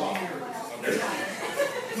 wasn't the Blob. Okay.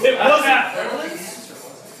 It wasn't.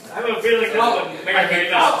 I have a feeling that one may or may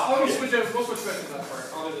not. Let me switch over. We'll switch questions up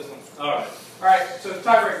first. I'll do this one. All right. Alright, so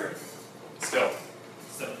tiebreaker. Still.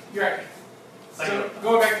 You're right. So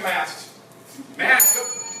going back to masks. Mask.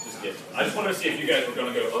 Just kidding. I just wanted to see if you guys were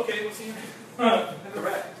going to go, okay, what's the answer?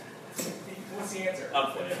 Correct. What's the answer?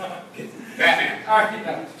 I'm playing. Batman. Alright,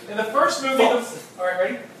 no. In the first movie, alright,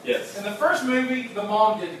 ready? Yes. In the first movie, the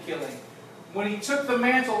mom did the killing. When he took the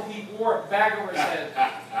mantle, he wore a bag over his head.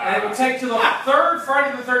 And it would take to the third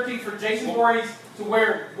Friday the 13th for Jason Voorhees to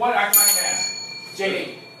wear what iconic mask?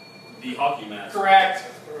 JD. The hockey mask. Correct.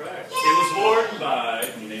 Correct. It was worn by,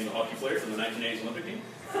 can you name the hockey player from the 1980s Olympic team?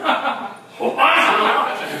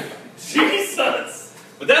 Wow! Jesus!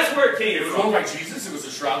 But that's where it It came was from. owned by Jesus. It was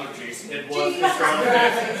a shroud of Jason. It was the strong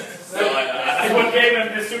Jason. So That's what gave him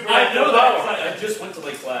his super. I know that. 'Cause I just went to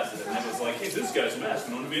like classes and I was like, hey, this guy's mask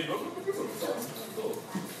known to be. You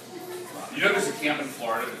know there's a camp in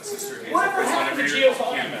Florida that Sister Hazel Whatever goes on happened to every year Geo's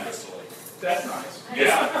called hockey Camp mask? Crystal Lake. That's nice.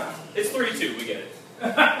 Yeah. It's 3-2, we get it.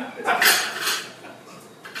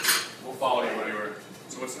 We'll follow you anywhere.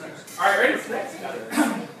 So what's next? Alright, ready?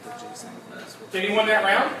 Did he win that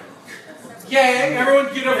round? Yay!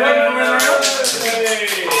 Everyone get over there and win the round.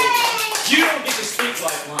 You don't get to speak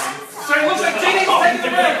lifeline. So it looks like Genie's taking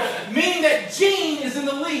the round, meaning that Gene is in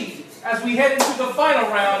the lead as we head into the final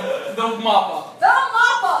round, the mop-up. The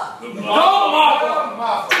mop-up. The The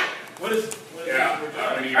mop-up! What is? Yeah. We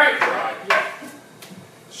need to Alright. try.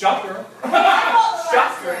 Shot girl.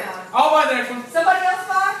 Shot round. I'll buy the next one. Somebody else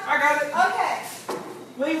buy? I got it. Okay.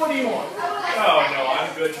 Lee, what do you want? Oh no,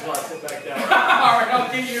 I'm good until I sit back down. Alright, I'll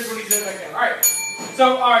give you yours when he says back down. Alright.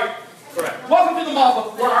 So, alright. Correct. Welcome to the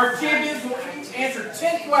mop-up, where our champions will each to answer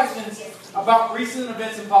 10 questions about recent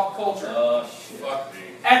events in pop culture. Fuck me.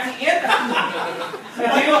 At the end of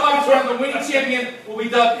the last round, the winning champion will be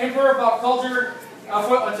dubbed Emperor of Pop Culture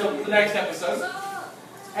until the next episode.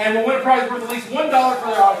 And will win a prize worth at least $1 for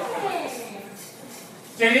their audience members.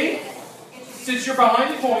 JD, since you're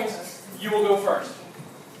behind the points, you will go first.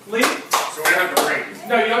 Lee? So we have to ring.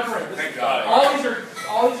 No, you don't have to ring. Thank God. All these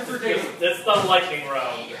are for JD. That's the lightning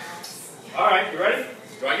round. Alright, you ready?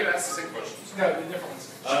 Do I get asked the same questions? No, the different ones.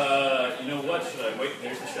 You know what? Should I wait?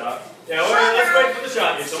 There's the shot. Yeah, let's wait for the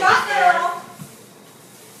shot. It's almost Shot there. girl.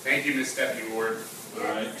 Thank you, Miss Stephanie Ward.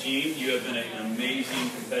 Alright, Gene, you have been an amazing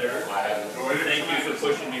competitor. I have enjoyed it. Thank you for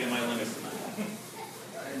pushing me to my limits tonight.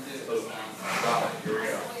 Wow, here we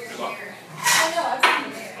go. Good luck. I know, I've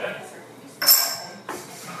seen it.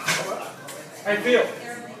 Hey, Phil.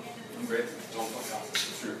 I'm great. Don't fuck out.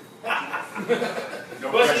 It's true. No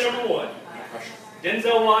Question pressure. number 1. No pressure.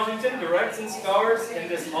 Denzel Washington directs and stars in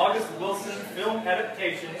this August Wilson film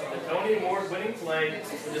adaptation of the Tony Award-winning play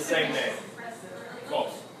with the same name.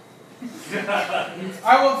 False.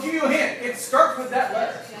 I will give you a hint. It starts with that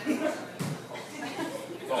letter.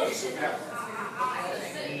 False.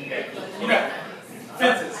 You know.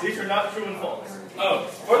 Fences. These are not true and false. Oh,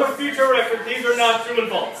 for the future record, these are not true and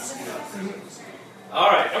false.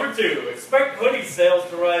 Alright, number 2. Expect hoodie sales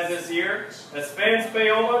to rise this year as fans pay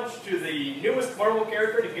homage to the newest Marvel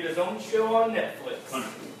character to get his own show on Netflix.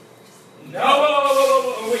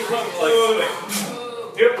 No, wait.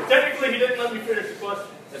 Here, technically, he didn't let me finish the question.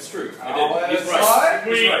 That's true. Oh, I did. He's that's right. right.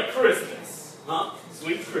 He's Sweet right. Christmas. Huh?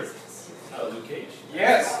 Sweet Christmas. Luke Cage.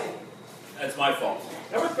 Yes. That's my fault.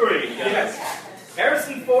 Number 3. Yes.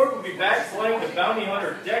 Harrison Ford will be back playing the bounty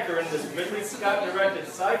hunter Decker in this Ridley Scott-directed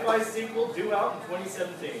sci-fi sequel due out in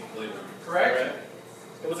 2017. Correct?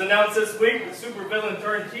 It was announced this week that supervillain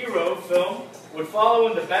turned hero film would follow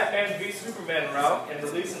in the Batman v Superman route and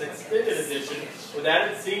release an extended edition with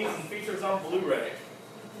added scenes and features on Blu-ray.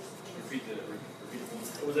 Repeat it.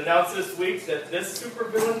 It was announced this week that this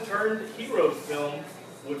supervillain turned hero film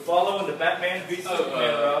would follow in the Batman v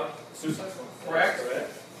Superman route. Suicide Squad. Correct?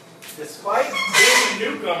 Despite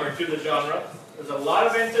being a newcomer to the genre, there's a lot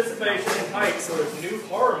of anticipation and hype for his new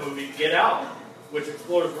horror movie, Get Out, which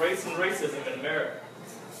explores race and racism in America.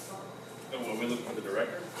 And when we look for the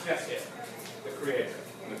director, Yes. Yeah, the creator.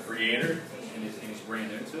 the creator, and he's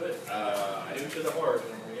brand new to it. New to the horror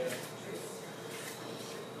genre, yeah.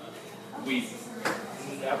 We.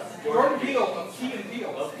 Jordan Peele of Key and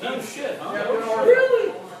Peele. No shit, huh? Yeah,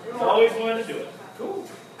 Really? Always wanted to do it. Cool.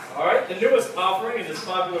 Alright, the newest offering in this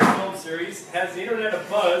popular film series has the internet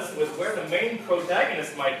abuzz with where the main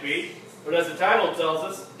protagonist might be, but as the title tells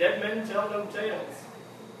us, dead men tell no tales.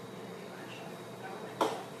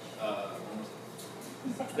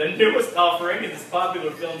 The newest offering in this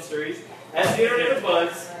popular film series has the internet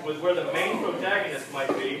abuzz with where the main protagonist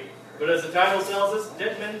might be, but as the title tells us,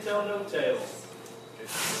 dead men tell no tales.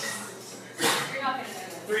 You're not going to know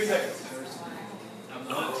this. 3 seconds. I'm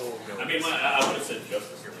not. I mean, I would have said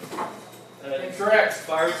Justice. Incorrect.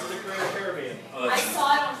 Pirates of the Caribbean. I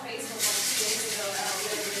saw it on Facebook like 2 days ago and I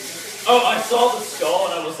really didn't. Oh, I saw the skull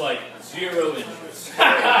and I was like, 0 interest.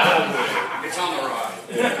 It's on the ride.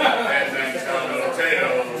 Bad man,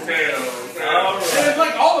 tail. And it's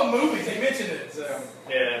like all the movies, they mentioned it, so.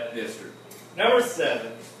 Yeah. Yes, sir. Number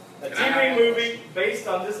 7. A TV movie based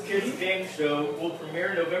on this kid's game show will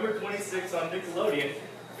premiere November 26 on Nickelodeon,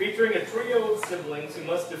 featuring a trio of siblings who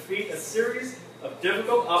must defeat a series of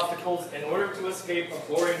difficult obstacles in order to escape a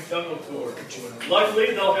boring jungle tour.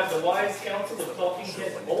 Luckily, they'll have the wise counsel of talking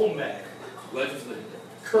head Olmec. Legislative.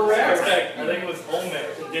 Correct. I think it was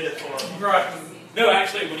Olmec that did it for him. Right. No,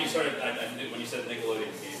 actually, when you started, I knew when you said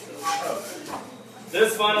Nickelodeon game. So.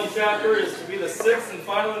 This final chapter is to be the 6th and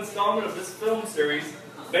final installment of this film series,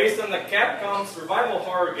 based on the Capcom survival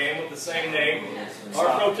horror game with the same name.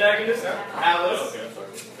 Our protagonist, Alice. Okay, I'm sorry.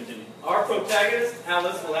 Continue. Our protagonist,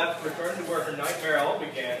 Alice, will have to return to where her nightmare all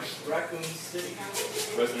began, Raccoon City.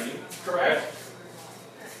 Resident Evil. Correct.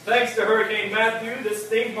 Thanks to Hurricane Matthew, this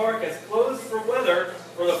theme park has closed for weather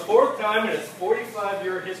for the 4th time in its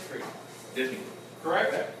 45-year history. Disney.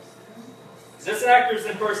 Correct. This actor's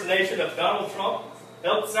impersonation of Donald Trump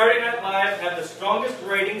helped Saturday Night Live have the strongest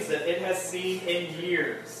ratings that it has seen in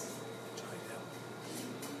years.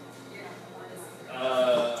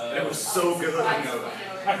 It was so good. I know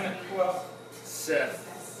that. Well,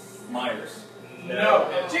 Seth Myers.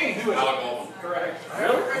 no. Gene, who is Alec it? Baldwin. Correct.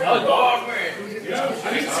 Alec Baldwin. I didn't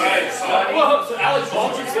see it. Scotty. Well, so Alex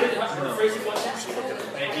Baldwin said phrase it was.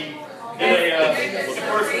 And he did a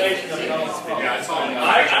impersonation of Donald Trump. Yeah, I saw it.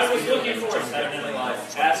 I was looking for a Saturday Night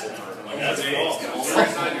Live asset. I'm like, that's The awesome. only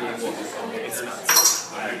reason I do it is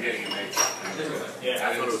Yeah.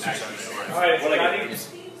 I thought it was 2 seconds. Alright, Scotty, did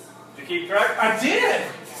you keep track? I did.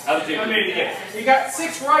 How did you How many did you get? He got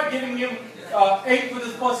 6 right, giving him 8 with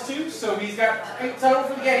his +2, so he's got 8 total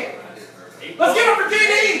for the game. Let's give it up for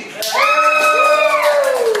JD!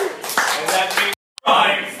 And that means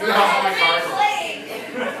 5.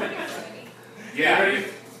 Yeah. You ready?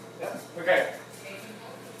 Okay.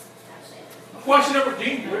 Question number,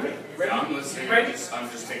 Dean, you with me? You ready? I'm listening. You ready? I'm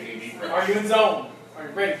just taking a deep breath. Are you in zone? Are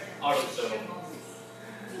you ready? Also,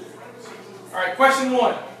 Alright, question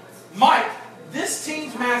 1. Mike, this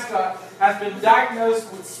team's mascot has been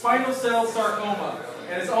diagnosed with spinal cell sarcoma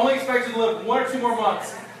and is only expected to live 1 or 2 more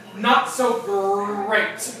months. Not so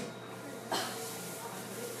great.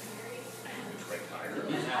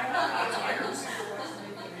 Tigers?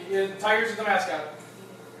 Yeah, Tigers is the mascot.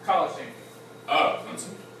 College team. Oh,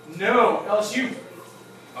 Clemson. No, LSU.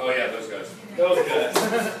 Oh yeah, those guys. those guys.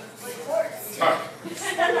 Sorry.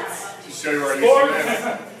 Just show you where I used to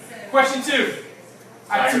live. Question 2.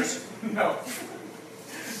 Tigers. No.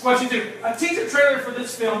 Question 2. A teaser trailer for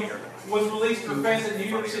this film was released for fans at New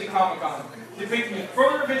York City Comic Con, depicting the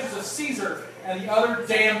further adventures of Caesar and the other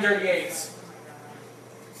damn dirty apes.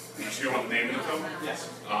 You don't want the name of the film? Yes.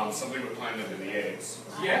 Something with Planet of the Apes.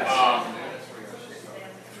 Yes.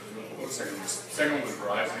 What was the second one? Second one was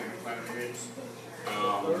Rising with Planet of the Apes.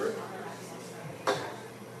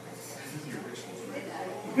 The originals.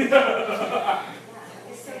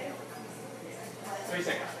 3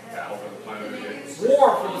 seconds. Battle for the Planet of the Apes.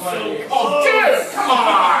 War for the Planet of the Apes. Oh, dude! Come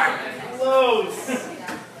on! Close.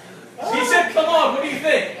 He said, come on, what do you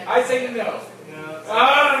think? I say no.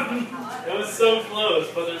 It was so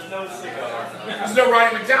close, but there's no cigar. There's no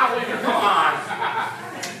Ryan McDowell. Come on!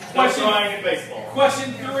 No trying in baseball.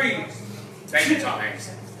 Question 3. Thank you, Tom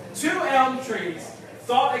Hanks. 2 elm trees,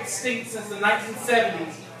 thought extinct since the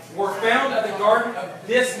 1970s, were found at the garden of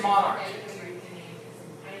this monarch.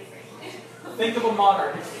 Think of a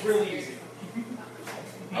monarch. It's really easy.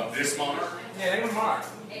 Of this monarch? Yeah, name a monarch.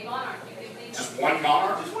 Just one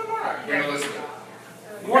monarch? Just one monarch. Queen Elizabeth.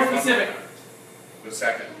 More specific. The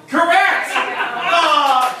second. Correct!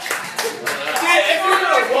 If you're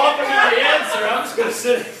going to walk me the answer, I'm just going to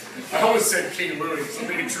sit. I always said King Louis.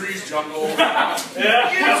 Something trees, jungle. Yeah.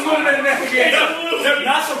 Just moving in the next game.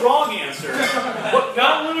 That's the wrong answer.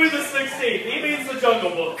 Not Louis the 16th. He means the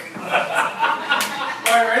Jungle Book.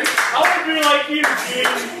 Alright, ready? I want to be like you,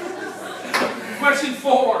 Gene. Question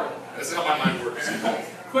 4. This is how my mind works.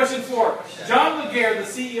 Question 4. John Laguerre, the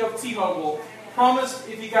CEO of T-Mobile, promised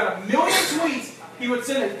if he got 1 million tweets, he would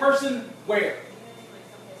send a person where?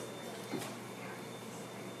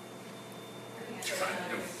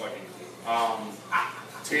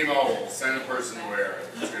 T-Mobile, send a person where?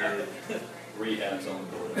 To Rehab's on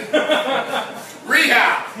board.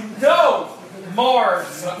 rehab! No!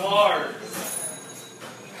 Mars. Mars.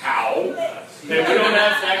 How? Hey, we don't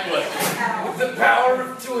ask that question. With the power of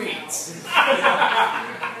tweets.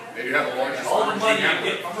 They do have the largest All the money you network.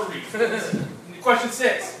 get from a retweet. Question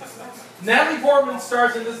 6. Natalie Portman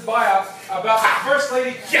stars in this biop about the First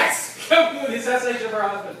Lady Yes! coping with the assassination of her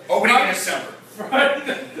husband. Opening in December. Running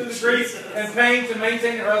to the streets and paying to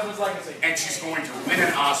maintain her husband's legacy. And she's going to win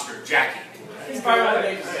an Oscar, Jackie. It's Viola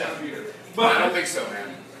Davis on the computer. But I don't think so,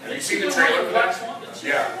 man. Have you seen the trailer for that?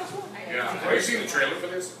 Yeah. Yeah. Have you seen the trailer for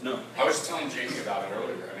this? No. I was telling Jamie about it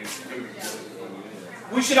earlier. I mean, it's going to be good.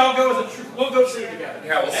 We should all go as a we'll go see it together.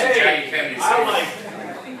 Yeah, we'll see Hey, Jackie Kennedy. I like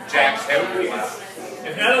Jack's heavy.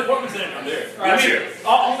 If Natalie Portman's in it, I'm there. Me too.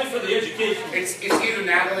 Only for the education. It's either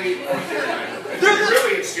Natalie or Natalie. It's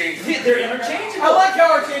really exchanging. They're interchangeable. I like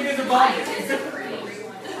how our champions are bonded.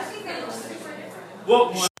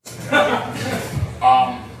 Well,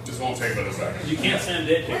 This won't take but a second. you can't send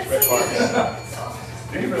dead kicks Brett Favre.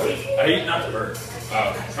 Did you really? He's not the bird.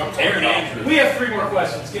 Trump Aaron Andrews. We have 3 more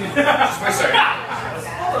questions. Give me Just wait a second.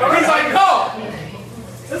 He's like, no!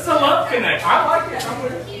 This is a love connection. I like it. I'm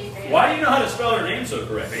with it. Why do you know how to spell her name so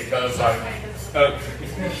correctly? Because I...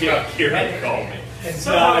 Kieran called me. Nice.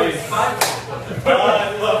 I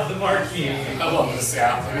love the marquee. I love the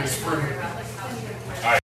South. And it's for...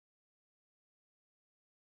 Alright.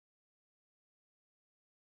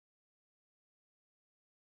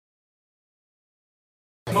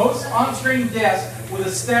 Most on-screen deaths with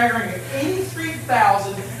a staggering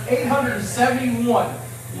 83,871,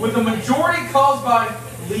 with the majority caused by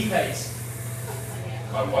Lee Pace.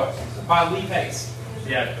 By what? By Lee Pace.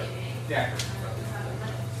 Yeah. Yeah.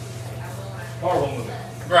 Horrible movie.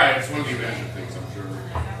 Right, it's one of the adventure things, I'm sure.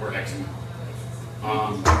 We're next.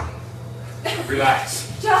 Relax.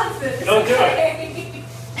 Jonathan. Don't do it. Okay.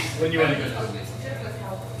 When you want to go.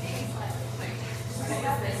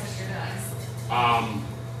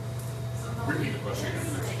 Repeat the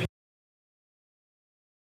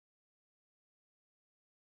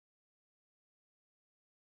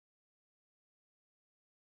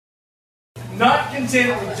Not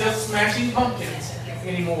content with just smashing pumpkins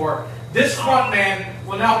anymore, this frontman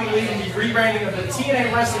will now be leading the rebranding of the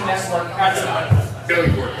TNA Wrestling Network after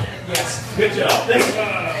Billy Gordon. Yes. Good job.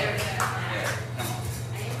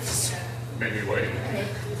 Made me wait.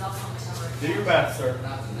 Do your best, sir.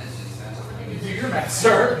 Do your math,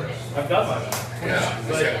 sir. I've done my best. Yeah.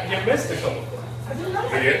 But you missed a couple.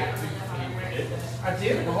 You did? I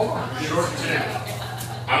did. Well, hold on. Short 10.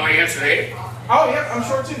 I only answered 8. Oh, yeah, I'm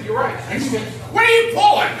short too. You're right. What are you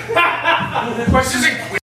pulling? Questions and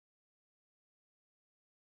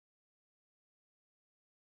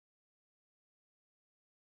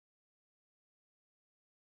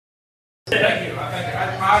Thank you. I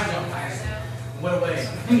jumped. Went away.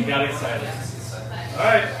 You got excited.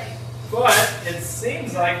 Alright. But it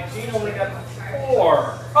seems like Gene only got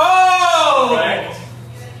 4. Oh! Right?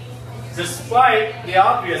 Despite the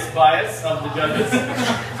obvious bias of the judges.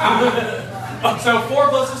 So 4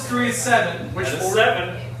 plus 3 is 7. Which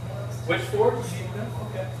 7? Which 4?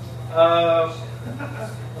 Okay.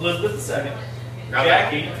 Elizabeth II,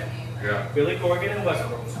 Jackie, Yeah. Billy Corgan, and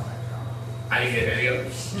Westbrook. I didn't get any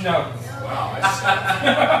others. No. Wow, I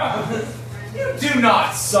suck. You do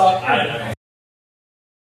not suck. I don't know.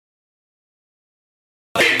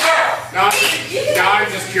 Now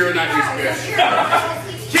I'm just Kira Knightley's bitch.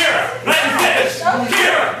 Kira, not a bitch!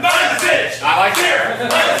 Kira, not a bitch! I like Kira,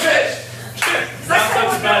 not a bitch! Not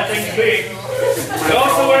such a bad thing to be. We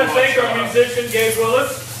also want to thank our musician, Gabe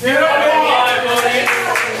Willis. You know Our live what? audience.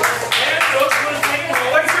 And folks listening at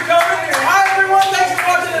home. Thanks for coming. Hi, everyone. Thanks for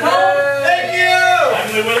watching at home. Thank you. I'm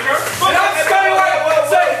Lee Whitaker. And I'm Scotty White.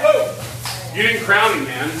 Whoa. You didn't crown me,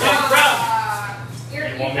 man. I'm proud. You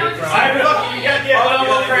want me to crown? I'm lucky you got the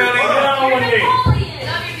well, crowning.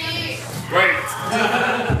 Right.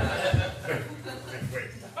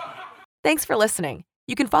 Thanks for listening.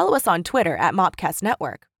 You can follow us on Twitter at Mopcast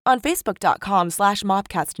Network, on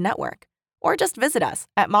Facebook.com/Mopcast Network, or just visit us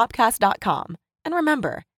at Mopcast.com. And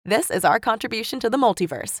remember, this is our contribution to the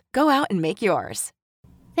multiverse. Go out and make yours.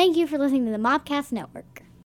 Thank you for listening to the Mopcast Network.